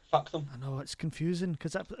folk. Fuck them. I know it's confusing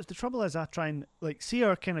because the trouble is I try and like see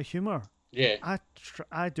our kind of humor. Yeah,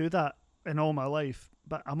 I do that in all my life,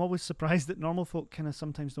 but I'm always surprised that normal folk kind of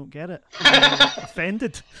sometimes don't get it.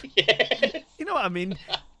 Offended. yeah, You know what I mean?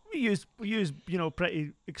 We use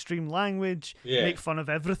pretty extreme language, Yeah. make fun of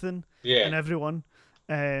everything yeah. and everyone.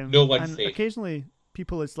 No one's and safe. occasionally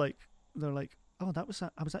people it's like they're like, oh,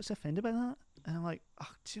 I was actually offended by that, and I'm like, oh,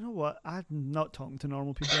 do you know what? I'm not talking to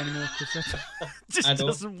normal people anymore because that I just know.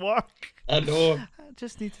 doesn't work. I know. I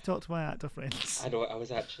just need to talk to my actor friends. I know, I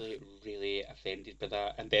was actually really offended by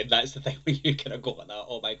that. And then that's the thing when you kind of go like that,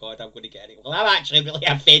 oh my god, I'm going to get it. Well, I'm actually really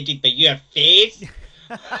offended by your face.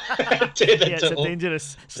 To the Yeah, it's a total-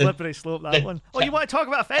 dangerous, slippery slope, that one. Oh, you want to talk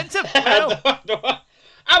about offensive? Well, No,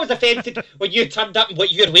 I was offended when you turned up and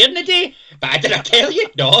what you were wearing today, but I didn't tell you,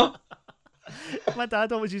 no. my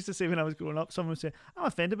dad always used to say when I was growing up, someone would say, I'm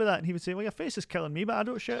offended by that. And he would say, well, your face is killing me, but I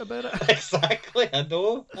don't shout about it. Exactly, I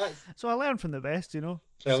know. That's So I learned from the best, you know.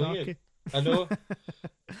 brilliant. Sarky. I know.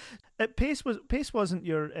 Pace wasn't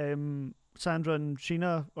your Sandra and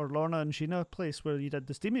Sheena or Lorna and Sheena place where you did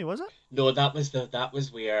the steamy, was it? No, that was the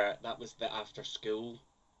after school.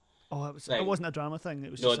 Oh, it Thing. wasn't a drama thing.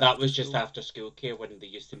 It was No, just that after was just school. after school care when they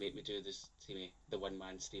used to make me do this steamy, the one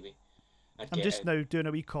man steamy. I'm just now doing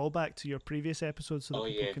a wee callback to your previous episode so that Oh,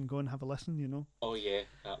 people yeah. can go and have a listen, you know. Oh yeah,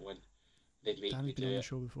 that one. They'd make me Danny's been do on the it.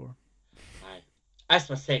 show before. Aye. That's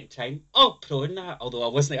my second time. Oh, pro in that. Although I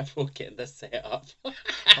wasn't a pro getting this set up.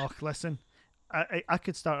 Oh, listen, I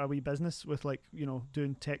could start a wee business with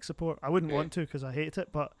doing tech support. I wouldn't Yeah. want to because I hate it,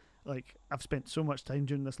 but like I've spent so much time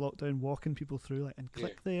during this lockdown walking people through and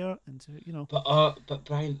click there and But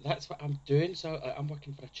Brian, that's what I'm doing. So I'm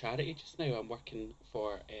working for a charity just now. I'm working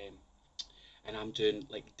for and I'm doing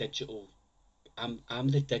like digital. I'm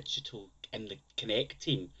the digital and the Connect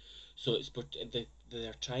team. So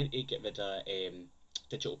they're trying to get rid of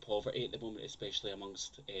digital poverty at the moment, especially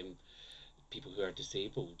amongst people who are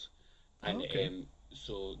disabled. And Okay.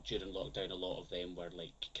 so during lockdown, a lot of them were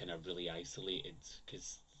like kind of really isolated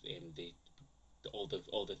because they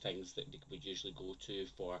all the things that they would usually go to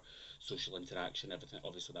for social interaction, everything.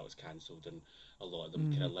 Obviously, that was cancelled, and a lot of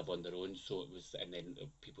them kind of live on their own. So it was, and then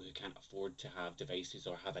people who can't afford to have devices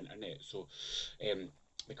or have internet. So,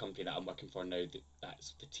 the company that I'm working for now,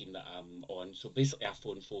 that's the team that I'm on. So basically, I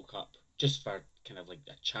phone folk up just for kind of like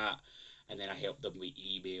a chat, and then I help them with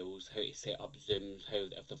emails, how to set up Zooms, how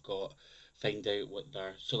if they've got find out what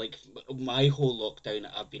they're so like my whole lockdown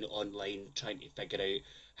I've been online trying to figure out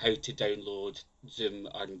how to download Zoom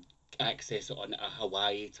and access it on a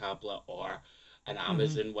Hawaii tablet or an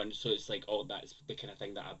Amazon one. So it's like, oh, that's the kind of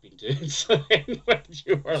thing that I've been doing. So then when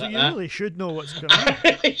you were So like you that, really should know what's going on. I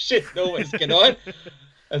really should know what's going on.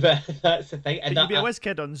 But that's the thing. But And you'd be a that, whiz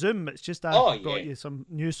kid on Zoom. It's just I Oh, brought yeah. you some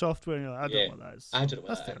new software and you're like, I don't Yeah. know what that is. I don't know what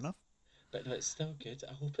That's that fair is. enough. but no, it's still good.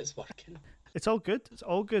 I hope it's working. It's all good. It's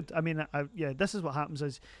all good. I mean, this is what happens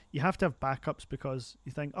is you have to have backups because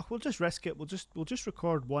you think, oh, we'll just risk it. We'll just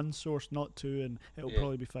record one source, not two, and it'll Yeah.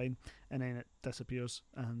 probably be fine. And then it disappears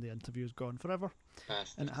and the interview's gone forever.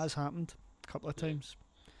 Bastards. And it has happened a couple of Yeah. times.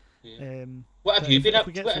 Yeah. Um, What have but you if, been if up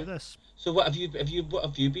we get to? through this, So what have you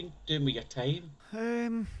been doing with your time?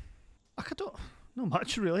 I don't not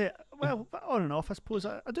much really. Well, on and off, I suppose.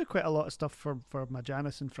 I do quite a lot of stuff for my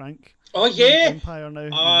Janice and Frank. Oh yeah. Empire now.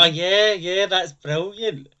 Oh yeah, that's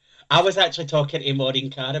brilliant. I was actually talking to Maureen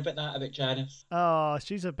Carr about that, about Janice. Oh,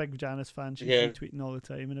 she's a big Janice fan. She's Yeah. retweeting all the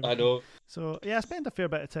time and everything. I know. So yeah, I spend a fair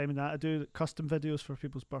bit of time in that. I do custom videos for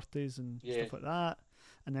people's birthdays and Yeah. stuff like that.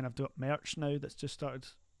 and then I've got merch now that's just started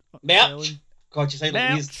Merch? selling. God, you sound like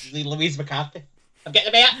Merch. Louise McCarthy. I'm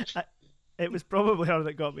getting the merch. It was probably her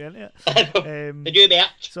that got me into it. The new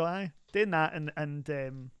merch. So I doing that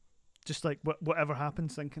and just like whatever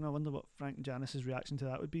happens, thinking I wonder what Frank and Janice's reaction to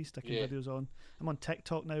that would be. Sticking videos on. I'm on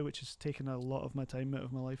TikTok now, which has taken a lot of my time out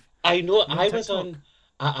of my life. I know. You're on I was TikTok? on.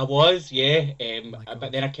 I was, yeah. my God,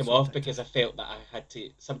 But then I came so off addictive. because I felt that I had to.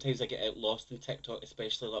 Sometimes I get lost in TikTok,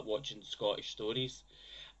 especially like watching Scottish stories,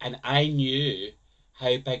 and I knew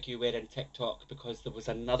how big you were in TikTok because there was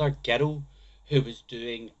another girl who was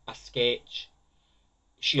doing a sketch.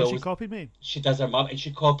 She She always copied me. she does her mum and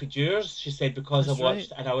she copied yours. She said because That's I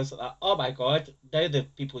watched and I was like, oh my God, now the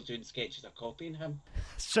people doing sketches are copying him.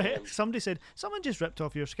 Somebody said someone just ripped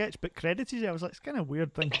off your sketch but credited you. I was like, it's kind of a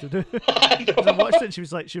weird thing to do. I Because I know. watched it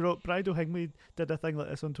and she wrote Bridal Hingme did a thing like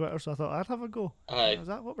this on Twitter, so I thought I'd have a go. Aye. Is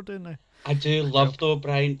that what we're doing now? I do love though,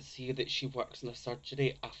 Brian, see that she works in a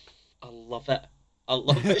surgery. I love it. I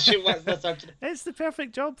love that she works in a surgery. It's the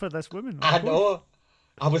perfect job for this woman. of I course. know.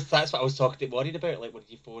 That's what I was talking to Maureen about. Like when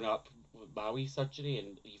you phone up Maui surgery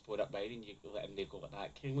and you phone up mine and you let them, they go like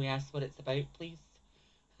that. Can we ask what it's about, please?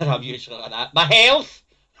 And I'm usually like that. My health.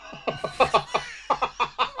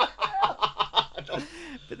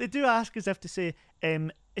 But they do ask as if to say,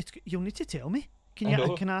 you'll need to tell me. Can I know.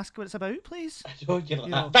 you can I ask what it's about, please? I know you're like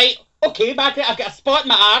You that. know. Right, okay, Margaret, I've got a spot in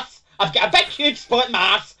my arse. I've got a big huge spot in my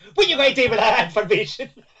arse. What are you going to do with that information?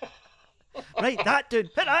 Right, that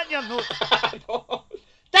dude, put that in your note. I know.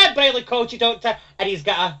 Dan Briley called you doctor and he's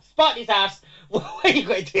got a spot in his arse. What are you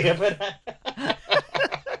going to do about it?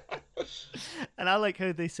 And I like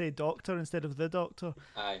how they say doctor instead of the doctor.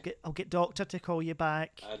 Aye, I'll get doctor to call you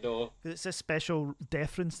back. I know. It's a special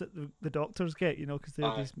deference that the doctors get, because they're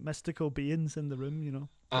Aye. these mystical beings in the room,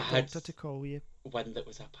 I The had doctor to call you. one that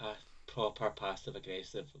was a proper passive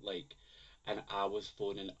aggressive, like, and I was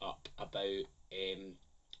phoning up about a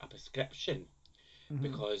prescription Mhm.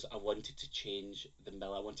 because I wanted to change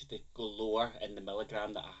I wanted to go lower in the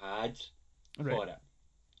milligram that I had for Right. it.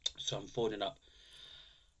 So I'm phoning up,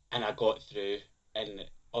 and I got through, and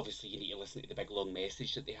obviously you need to listen to the big long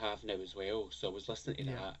message that they have now as well. So I was listening to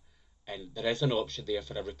Yeah. that, and there is an option there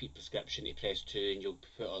for a repeat prescription. You press 2 and you'll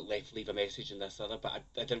leave a message in this other, but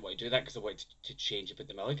I didn't want to do that because I wanted to change about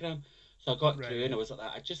the milligram. So I got Right. through and I was like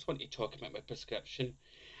that. I just want to talk about my prescription.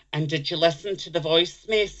 And did you listen to the voice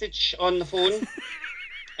message on the phone?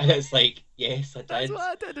 And it's like, yes, I did. That's what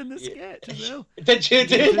I did in the Yeah. sketch as well. Did you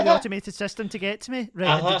Did you go do through the that? automated system to get to me? Right,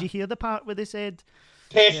 and Uh-huh. did you hear the part where they said,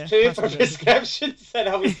 Press Yeah, 2 passive for aggressive. prescriptions. And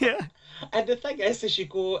I was yeah, And the thing is you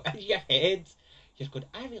go in your head, you're going,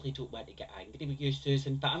 I really don't want to get angry with you,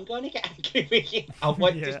 Susan, but I'm going to get angry with you. I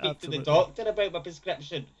want Yeah, to speak to absolutely. the doctor about my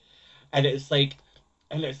prescription. And it's like,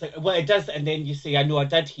 well, it does, and then you say, I know I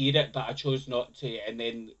did hear it, but I chose not to, and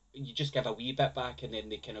then you just give a wee bit back, and then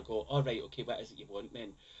they kind of go, all right, okay, what is it you want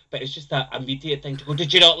then? But it's just that immediate thing to go,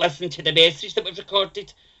 did you not listen to the message that was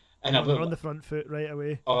recorded? And I we're went, on the front foot right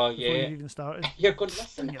away oh, before yeah. you even started. You're going,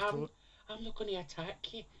 listen, Down your throat. I'm not going to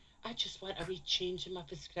attack you. I just want a wee change in my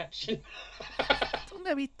prescription. Don't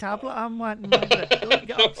a wee tablet I'm wanting. Don't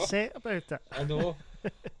get upset about it. I know.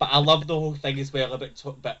 But I love the whole thing as well about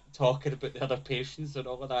talking about the other patients and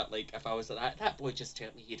all of that. Like, if I was like that boy just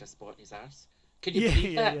told me he had a spot in his arse. Can you Yeah,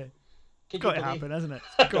 believe yeah, that? yeah. Can Got you to believe happen, isn't it?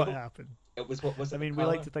 It's got to know. happen. It was, what was it? I mean, the we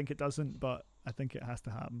like colour? to think it doesn't, but I think it has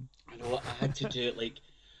to happen. I know. I had to do it. Like,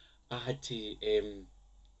 I had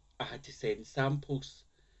to send samples.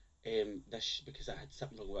 This because I had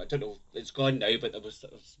something wrong. I don't know. It's gone now, but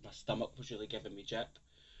my stomach was really giving me jip.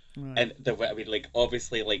 Right. And like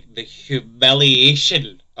obviously, like the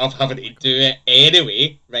humiliation of having to do it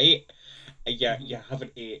anyway, right? And you're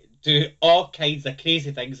having to do all kinds of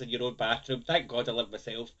crazy things in your own bathroom. Thank God I live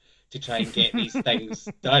myself to try and get these things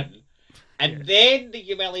done. And then the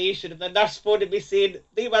humiliation of the nurse phoning me saying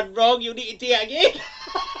they were wrong. You need to do it again.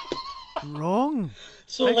 Wrong.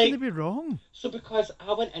 So How like, can they be wrong? so because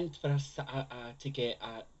I went in for to get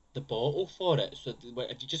the bottle for it. So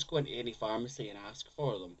if you just go into any pharmacy and ask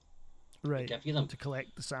for them, Right. give you them. To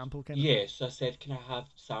collect the sample, kind of. Yeah, so I said, can I have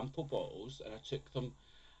sample bottles? And I took them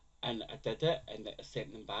and I did it and I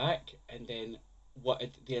sent them back. And then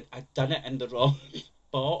I'd done it in the wrong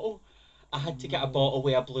bottle. I had to get a bottle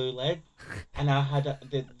with a blue lid. And I had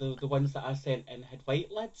the ones that I sent in had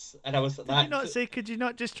white lids. And I was like Did that. you not say, could you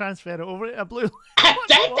not just transfer it over to a blue? I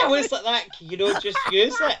did! I was like that, just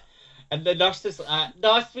use it. And the nurse is like,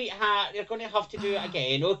 no, sweetheart, you're going to have to do it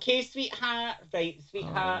again. Okay, sweetheart? Right,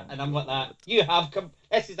 sweetheart. And I'm like that. You have come.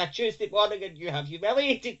 This is a Tuesday morning and you have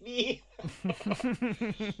humiliated me.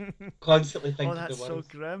 Constantly thinking that's the so worst.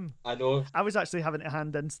 grim. I know. I was actually having to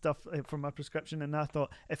hand in stuff for my prescription, and I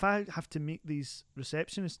thought, if I have to meet these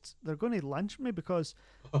receptionists, they're going to lunch me because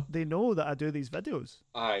they know that I do these videos.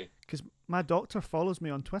 Aye. Because my doctor follows me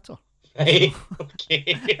on Twitter. Right,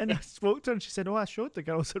 okay. And I spoke to her and she said, I showed the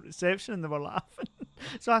girls at reception and they were laughing.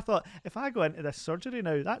 So I thought, if I go into this surgery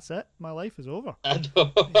now, that's it. My life is over. I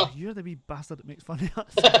know. You're the wee bastard that makes fun of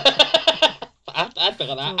us. I feel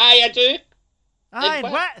like that. Aye, I do. Aye,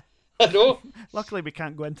 what? I know. Luckily, we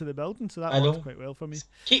can't go into the building, so that I works know. quite well for me.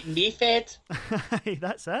 Keep me fed. Aye,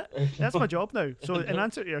 that's it. That's my job now. So, in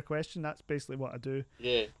answer to your question, that's basically what I do.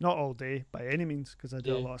 Yeah. Not all day, by any means, because I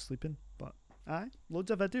do a Yeah. lot of sleeping. But, aye,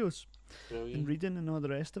 loads of videos. and Brilliant. reading and all the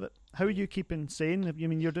rest of it. How are you keeping sane? I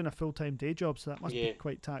mean, you're doing a full-time day job, so that must be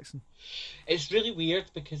quite taxing. It's really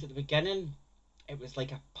weird because at the beginning, it was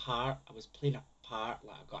like a part. I was playing a part.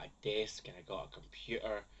 Like I got a desk and I got a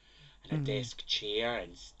computer and a desk chair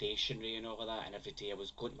and stationery and all of that. And every day I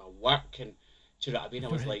was going to my work and do you know what I mean? I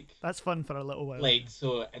was like, that's fun for a little while. Like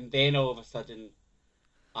so, and then all of a sudden,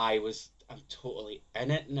 I'm totally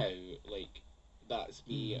in it now. Like that's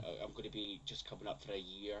me. I'm going to be just coming up for a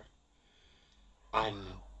year and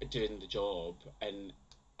doing the job, and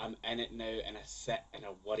I'm in it now, and I sit and I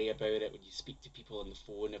worry about it when you speak to people on the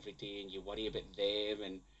phone every day and you worry about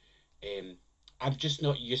them, and I'm just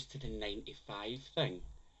not used to the 9 to 5 thing.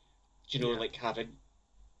 Do you know, like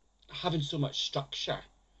having so much structure.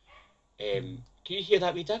 Can you hear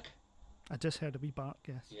that wee Doug? I just heard a wee bark,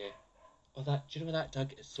 yes. Yeah. Oh, do you know that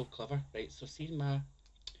Doug is so clever, right? So see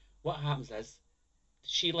what happens is,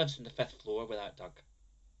 she lives on the 5th floor with that Doug.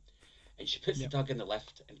 And she puts the dog in the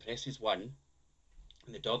lift and presses 1,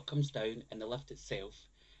 and the dog comes down in the lift itself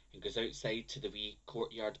and goes outside to the wee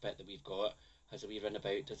courtyard bit that we've got, has a wee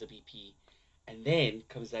runabout, does a wee pee, and then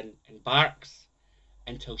comes in and barks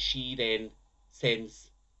until she then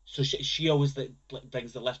sends. So she always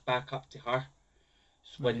brings the lift back up to her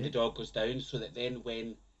when the dog goes down, so that then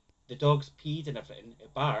when the dog's peed and everything,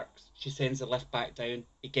 it barks, she sends the lift back down,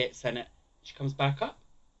 it gets in it, she comes back up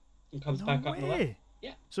and comes back up in the lift.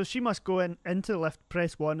 Yeah. So she must go into the lift,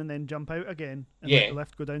 press 1, and then jump out again, and let the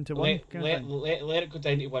lift go down to 1. Let it go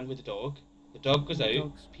down to 1 with the dog. The dog goes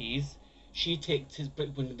out, pees. She takes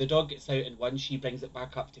when the dog gets out in 1, she brings it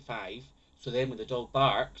back up to 5. So then when the dog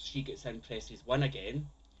barks, she gets in, presses 1 again.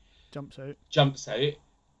 Jumps out.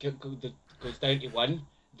 Goes down to 1.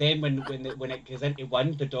 Then when it goes into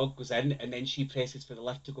 1, the dog goes in, and then she presses for the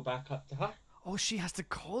lift to go back up to her. Oh, she has to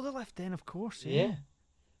call the lift then, of course. Yeah.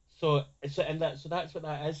 So that's what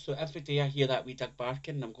that is. So every day I hear that wee dog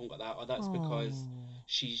barking, and I'm going like that. Oh, that's because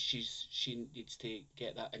she needs to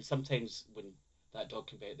get that. And sometimes when that dog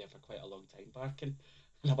can be out there for quite a long time barking,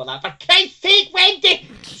 and I'm like, for Christ's sake, Wendy,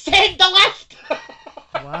 send the lift.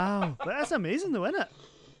 Wow, but that's amazing, though, isn't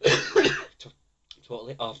it?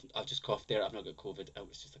 Totally. Oh, I've just coughed there. I've not got COVID. It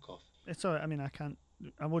was just a cough. It's alright. I mean,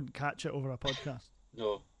 I wouldn't catch it over a podcast.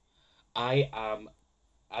 No, I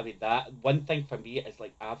mean, that one thing for me is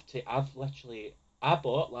like I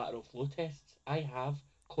bought lateral flow tests. I have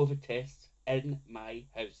COVID tests in my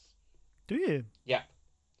house. Do you? Yeah.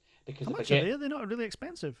 Because how much are they? They're not really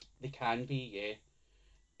expensive. They can be,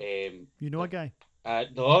 yeah. You know a guy?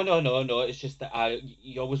 No. It's just that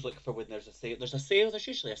you always look for when there's a sale. There's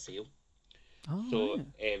usually a sale. Oh, so,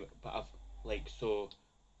 yeah. But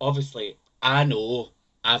obviously, I know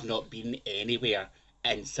I've not been anywhere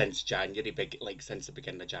since January, since the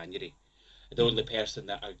beginning of January. The only person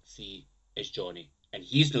that I see is Johnny, and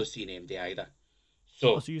he's not seen MD either.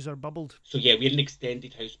 So you are bubbled. So yeah, we're an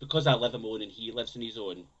extended house because I live on my own and he lives on his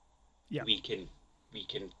own. Yeah, we can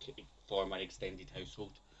form an extended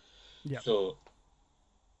household. Yeah. So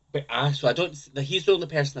I don't. He's the only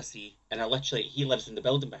person I see, and he lives in the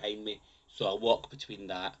building behind me, so I walk between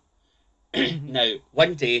that. Now,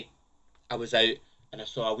 one day, I was out and I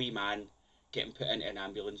saw a wee man getting put into an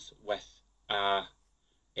ambulance with a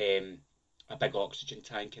big oxygen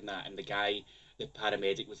tank and that, and the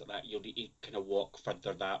paramedic was like that. You'll need to kind of walk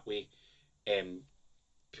further that way,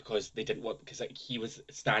 because they didn't want, because he was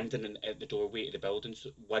standing at the doorway to the building, so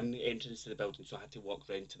one entrance to the building, so I had to walk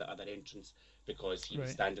round to the other entrance because he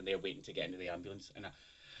was standing there waiting to get into the ambulance, and I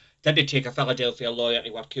didn't take a Philadelphia lawyer to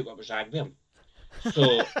work out what was wrong with him.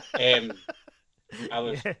 So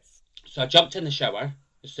So I jumped in the shower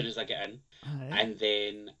as soon as I get in, and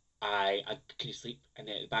then I couldn't sleep, and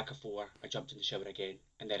then at the back of 4 I jumped in the shower again,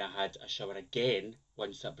 and then I had a shower again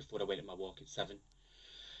once before I went on my walk at 7,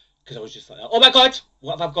 because I was just like, oh my god,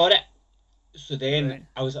 what have I got it? So then Right.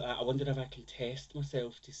 I was like, I wonder if I can test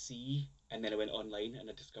myself to see. And then I went online and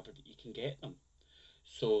I discovered that you can get them.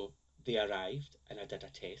 So they arrived and I did a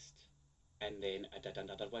test. And then I did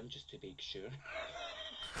another one just to make sure.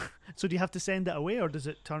 So do you have to send it away, or does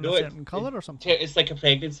it turn a No, certain colour or something? it's like a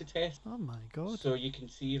pregnancy test. Oh my god. So you can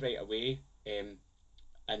see right away. And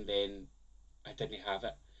then I didn't have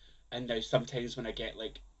it. And now sometimes when I get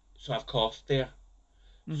like, so I've coughed there.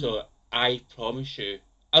 Mhm. So I promise you,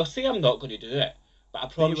 I'll say I'm not going to do it, but I you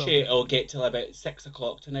promise will you do it. it'll get till about 6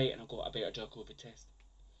 o'clock tonight and I'll go, I better do a COVID test.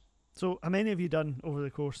 So how many have you done over the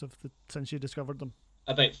course of since you discovered them?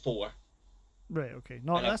 About 4. Right. Okay.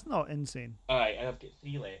 No, And that's not insane. Aye, and I've got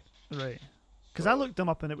 3 left. Right. Because I looked them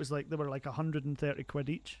up and it was like they were like 130 quid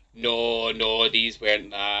each. No, these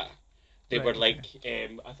weren't that. They Right, were okay.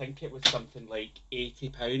 like, I think it was something like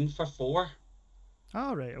 £80 for 4.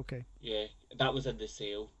 Oh, right. Okay. Yeah, that was in the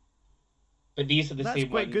sale. But these are the That's same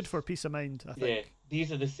quite ones. good for peace of mind, I think. Yeah,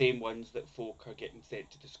 these are the same ones that folk are getting sent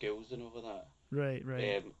to the schools and all of that. Right.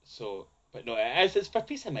 Right. So, but no, it's for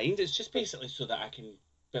peace of mind. It's just basically so that I can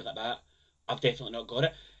be like that. I've definitely not got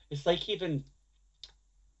it. It's like even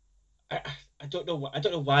I don't know I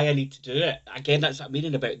don't know why I need to do it. Again, that's what I'm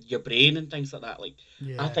meaning about your brain and things like that. Like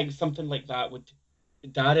Yeah. I think something like that would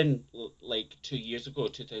Darren like 2 years ago,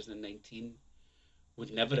 2019,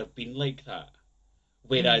 would never have been like that.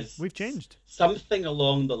 Whereas we've changed. something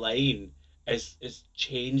along the line is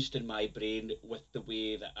changed in my brain with the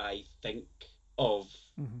way that I think of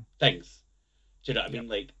Mhm. things. Do you know what I mean?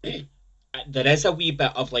 Like there is a wee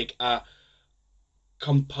bit of like a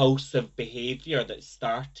compulsive behaviour that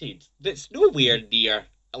started that's nowhere near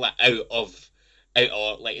like out of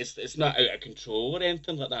like it's not out of control or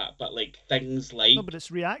anything like that, but like things like No, but it's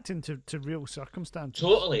reacting to real circumstances.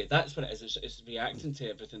 totally, that's what it is. It's reacting to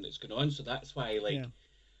everything that's going on. So that's why like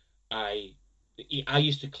Yeah. I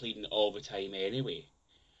used to clean all the time anyway,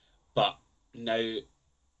 but now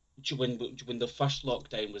when the first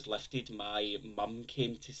lockdown was lifted, my mum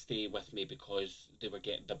came to stay with me because they were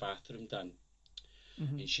getting the bathroom done.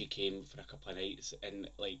 Mhm. And she came for a couple of nights and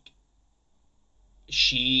like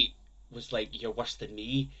she was like, you're worse than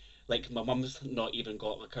me. Like my mum's not even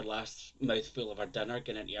got like her last mouthful of her dinner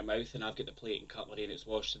getting into her mouth, and I've got the plate and cutlery and it's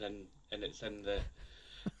washed and it's in the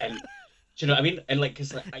and do you know what I mean? And like,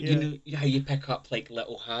 cause like you know how you pick up like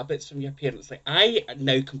little habits from your parents. Like I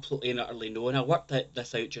now completely and utterly know, and I worked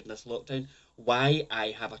this out during this lockdown, why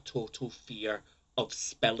I have a total fear of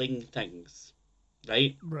spilling things.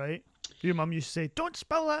 Right? Right. Your mum used to say, "Don't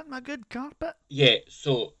spill that in my good carpet." Yeah,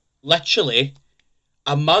 so literally,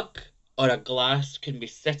 a mug or a glass can be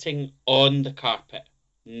sitting on the carpet.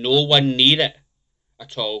 No one near it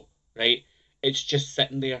at all, right? It's just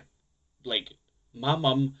sitting there. Like, my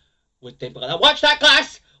mum would then be like, watch that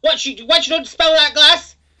glass! Watch you don't spill that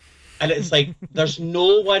glass! And it's like, there's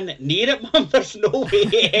no one near it, mum. There's no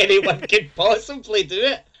way anyone could possibly do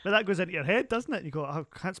it. But that goes into your head, doesn't it? You go, "I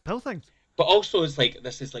can't spill things." But also, it's like,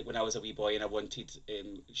 this is like when I was a wee boy and I wanted,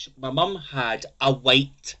 my mum had a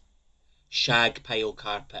white shag pile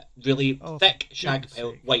carpet, really thick shag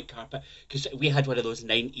pile white carpet, because we had one of those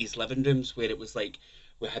 90s living rooms where it was like,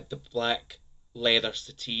 we had the black leather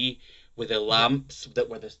settee with the lamps that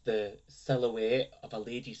were the silhouette of a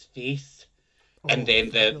lady's face, and then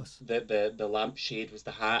the lampshade was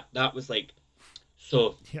the hat. That was like,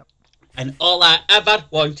 so, Yep. and all I ever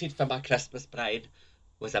wanted for my Christmas, Brian,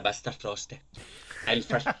 was a Mr. Frosty. And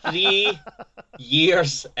for 3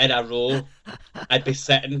 years in a row, I'd be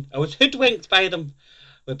sitting, I was hoodwinked by them.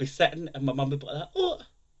 We'd be sitting and my mum would be like, oh,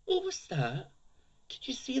 what's that? Could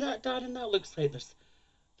you see that, Darren? That looks like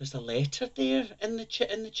there's a letter there in the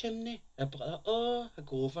chimney. I'd be like, oh, I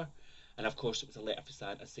go over. And of course it was a letter for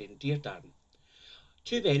Santa saying, Dear Darren,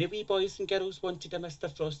 too many wee boys and girls wanted a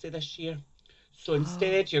Mr. Frosty this year. So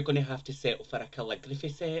instead you're going to have to settle for a calligraphy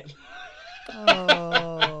set.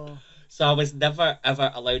 Oh. So I was never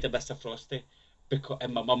ever allowed a Mr. Frosty,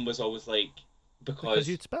 and my mum was always like, because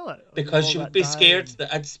you'd spill it. Because she would be scared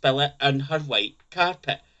that I'd spill it on her white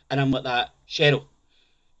carpet, and I'm like that. Cheryl,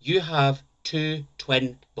 you have 2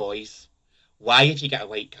 twin boys. Why have you got a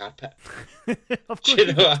white carpet? Of course,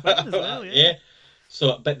 you know? as well, yeah.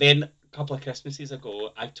 So, but then a couple of Christmases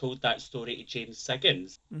ago, I told that story to James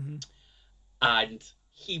Siggins, and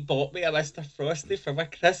he bought me a Mr. Frosty for my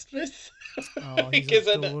Christmas. Oh, he's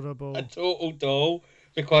adorable. A total doll,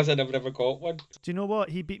 because I never ever got one. Do you know what?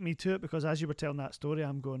 He beat me to it, because as you were telling that story,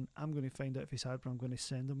 I'm going to find out if he's had one. I'm going to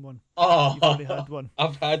send him one. Oh, you've already had one.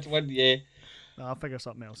 I've had one, yeah. I'll figure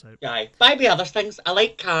something else out. Aye. Buy me other things. I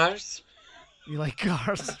like cars. You like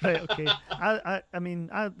cars, right? Okay. I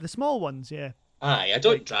mean, the small ones, yeah. Aye, I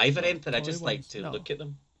don't drive or anything. I just like to look at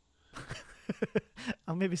them.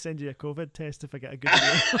 I'll maybe send you a COVID test if I get a good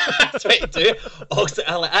deal. That's what you do. Also,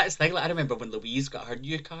 that's the thing. Like, I remember when Louise got her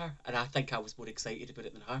new car, and I think I was more excited about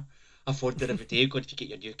it than her. I phoned her every day, going, "Did you get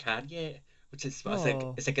your new car yet?" Which is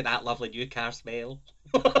it's like that lovely new car smell.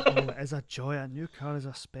 It is a joy. A new car is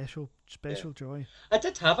a special joy. I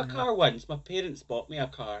did have a car once. My parents bought me a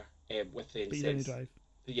car with the But you didn't drive.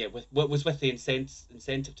 Yeah, with what was with the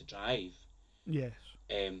incentive to drive. Yes.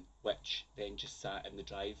 Which then just sat in the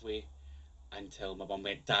driveway until my mum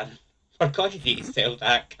went, "Darren, for God, you need to sell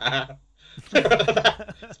that car."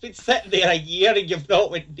 It's been sitting there a year and you've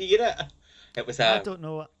not went near it. It was. I don't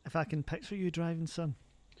know if I can picture you driving, son.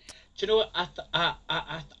 Do you know what?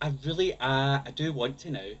 I really do want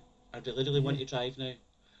to now. I really want to drive now,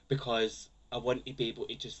 because I want to be able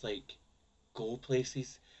to just like go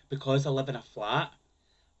places, because I live in a flat.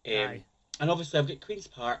 And obviously I've got Queen's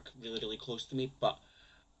Park really close to me, but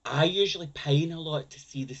I usually pine a lot to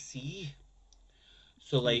see the sea.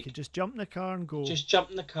 So like, you could just jump in the car and go. Just jump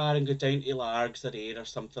in the car and go down to Largs or Ayr or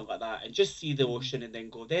something like that, and just see the ocean, and then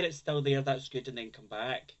go, there it's still there, that's good, and then come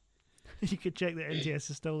back. You could check the NTS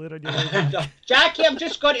is still there on your way back. Jackie, I'm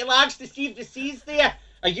just going to Largs to see if the sea's there.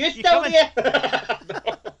 Are you still there?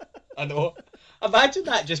 I know. Imagine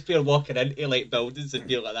that, just pure walking into like buildings and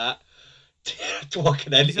feel like that.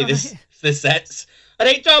 Walking into the sets.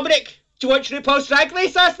 Alright, Dominic, do you watch RuPaul's Drag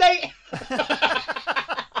Race last night?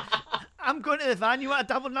 I'm going to the van, you want a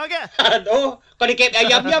double nugget? I know. Gonna get me a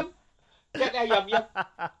yum yum. Get me a yum yum.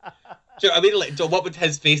 Do you know what I mean? Like, what would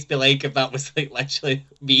his face be like if that was like literally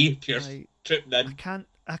me pure tripping in?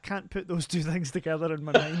 I can't put those two things together in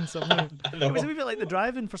my mind somehow. It was a wee bit like the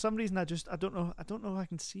driving. For some reason, I don't know if I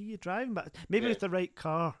can see you driving, but maybe with the right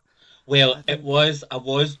car. Well, I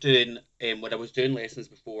was doing when I was doing lessons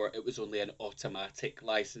before, it was only an automatic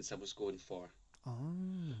license I was going for. Oh.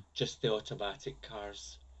 Just the automatic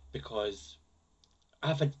cars, because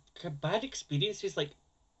I've had bad experiences. Like,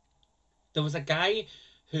 there was a guy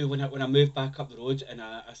who, when I moved back up the road and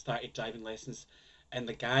I started driving lessons, and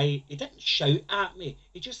the guy, he didn't shout at me,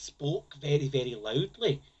 he just spoke very, very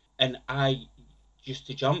loudly, and I used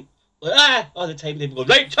to jump all the time. They'd go,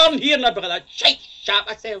 "Right, turn here," and I'd be like, "Shut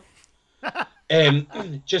myself." But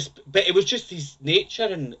it was just his nature,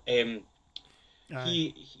 and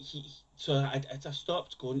so I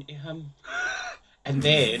stopped going to him, and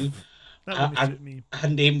then her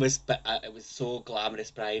name was, but it was so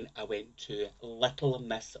glamorous, Brian. I went to Little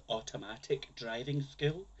Miss Automatic Driving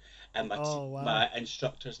School, and my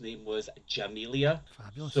instructor's name was Jamelia.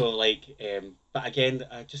 Fabulous. So like, but again,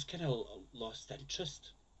 I just kind of lost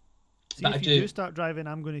interest. See, if you do start driving,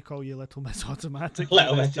 I'm going to call you Little Miss Automatic.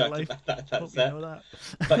 Little Miss Automatic. That's it. That.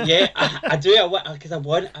 But yeah, I do. Because I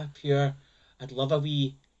want a pure. I'd love a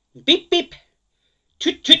wee beep beep,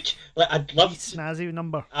 toot toot. Like, I'd love snazzy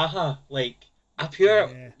number. Like I pure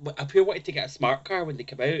wanted to get a smart car when they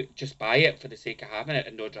come out. Just buy it for the sake of having it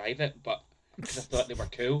and not drive it. But because I thought they were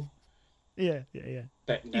cool. Yeah.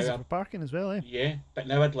 But now easy for parking as well, eh? Yeah, but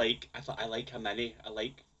now I like a Mini. I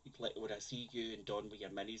like when I see you and Dawn with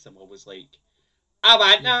your Minis, I'm always like, I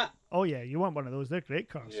want that. Oh yeah, you want one of those? They're great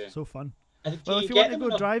cars. Yeah. So fun. Well, if you want to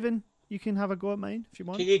go driving, you can have a go at mine if you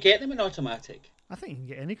want. Can you get them in automatic? I think you can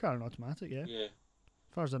get any car in automatic. Yeah. Yeah.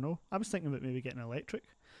 As far as I know, I was thinking about maybe getting an electric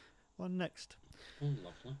one next. Oh,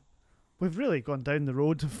 lovely. We've really gone down the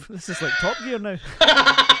road of this is like Top Gear now.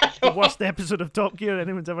 The worst episode of Top Gear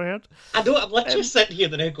anyone's ever heard. I know, I'm literally sitting here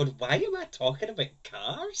now going, why am I talking about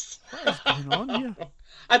cars? What is going on here?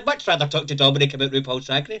 I'd much rather talk to Dominic about RuPaul's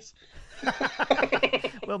Drag Race.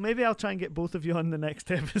 Well, maybe I'll try and get both of you on the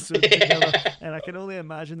next episode together, and I can only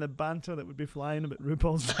imagine the banter that would be flying about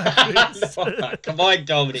RuPaul's Drag Race. No, come on,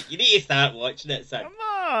 Dominic, you need to start watching it, son. Come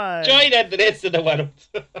on! Join in the rest of the world.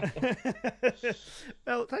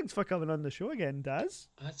 Well, thanks for coming on the show again, Daz.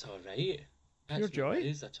 That's alright. Your joy. It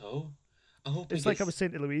is at all. I hope it's like I was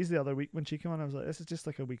saying to Louise the other week when she came on, I was like, this is just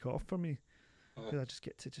like a week off for me. Because I just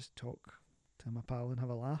get to just talk to my pal and have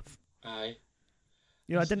a laugh. Aye.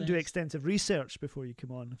 You know, I didn't do extensive research before you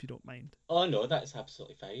come on, if you don't mind. Oh no, that's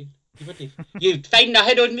absolutely fine. You'd find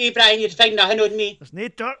nothing on me, Brian. You'd find nothing on me. There's no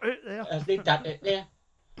dirt out there. There's no dirt out there.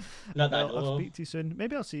 Not that I'll speak to you soon.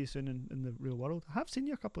 Maybe I'll see you soon in the real world. I have seen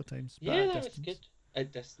you a couple of times. Yeah, that's good.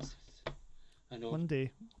 At distance. I know. One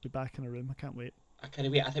day, I'll be back in a room. I can't wait. I can't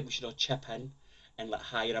wait. I think we should all chip in and like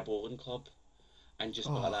hire a bowling club and just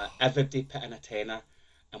go like that. Everybody put in a tenner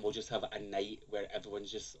and we'll just have a night where everyone's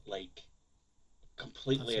just like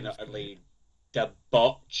completely and utterly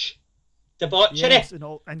debauchery. Yes,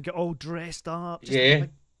 and get all dressed up. Just a big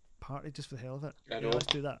party just for the hell of it. I know. Let's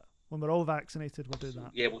do that. When we're all vaccinated, we'll do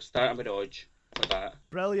that. Yeah, we'll start a Mirage for that.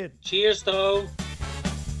 Brilliant. Cheers, though.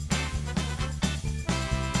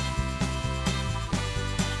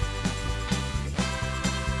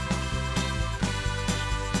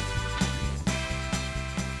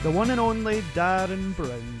 the one and only Darren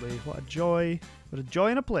Brownlee. What a joy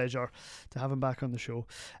and a pleasure to have him back on the show.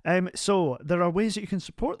 So there are ways that you can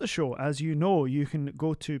support the show. As you know, you can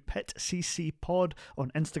go to PitCC Pod on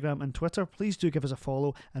Instagram and Twitter. Please do give us a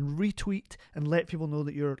follow and retweet and let people know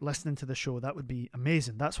that you're listening to the show. That would be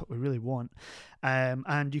amazing. That's what we really want.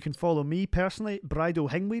 And you can follow me personally, Brido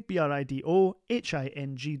Hingwy,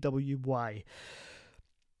 BridoHingwy.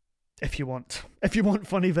 If you want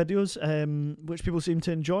funny videos, which people seem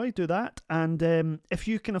to enjoy, do that. And if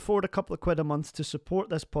you can afford a couple of quid a month to support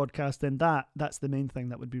this podcast, then that's the main thing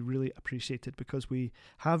that would be really appreciated, because we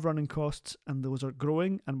have running costs and those are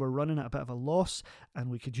growing and we're running at a bit of a loss, and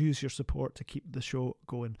we could use your support to keep the show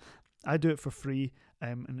going. I do it for free,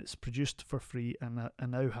 and it's produced for free, and I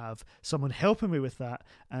now have someone helping me with that,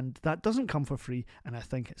 and that doesn't come for free, and I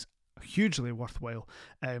think it's hugely worthwhile.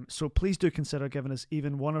 So please do consider giving us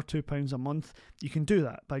even £1 or £2 a month. You can do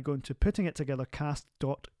that by going to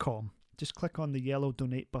puttingittogethercast.com. Just click on the yellow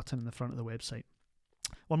donate button in the front of the website.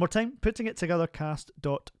 One more time,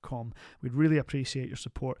 puttingittogethercast.com. We'd really appreciate your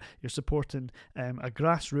support. You're supporting a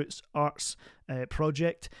grassroots arts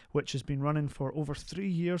project which has been running for over 3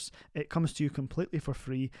 years. It comes to you completely for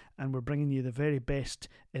free, and we're bringing you the very best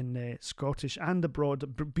in Scottish and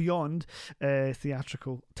abroad, beyond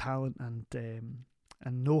theatrical talent and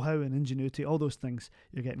know-how and ingenuity. All those things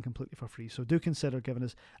you're getting completely for free. So do consider giving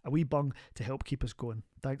us a wee bung to help keep us going.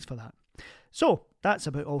 Thanks for that. So that's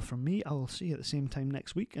about all from me. I'll see you at the same time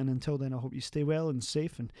next week, and until then I hope you stay well and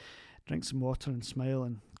safe, and drink some water and smile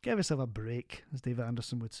and give yourself a break, as Dave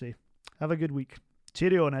Anderson would say. Have a good week.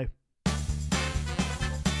 Cheerio now.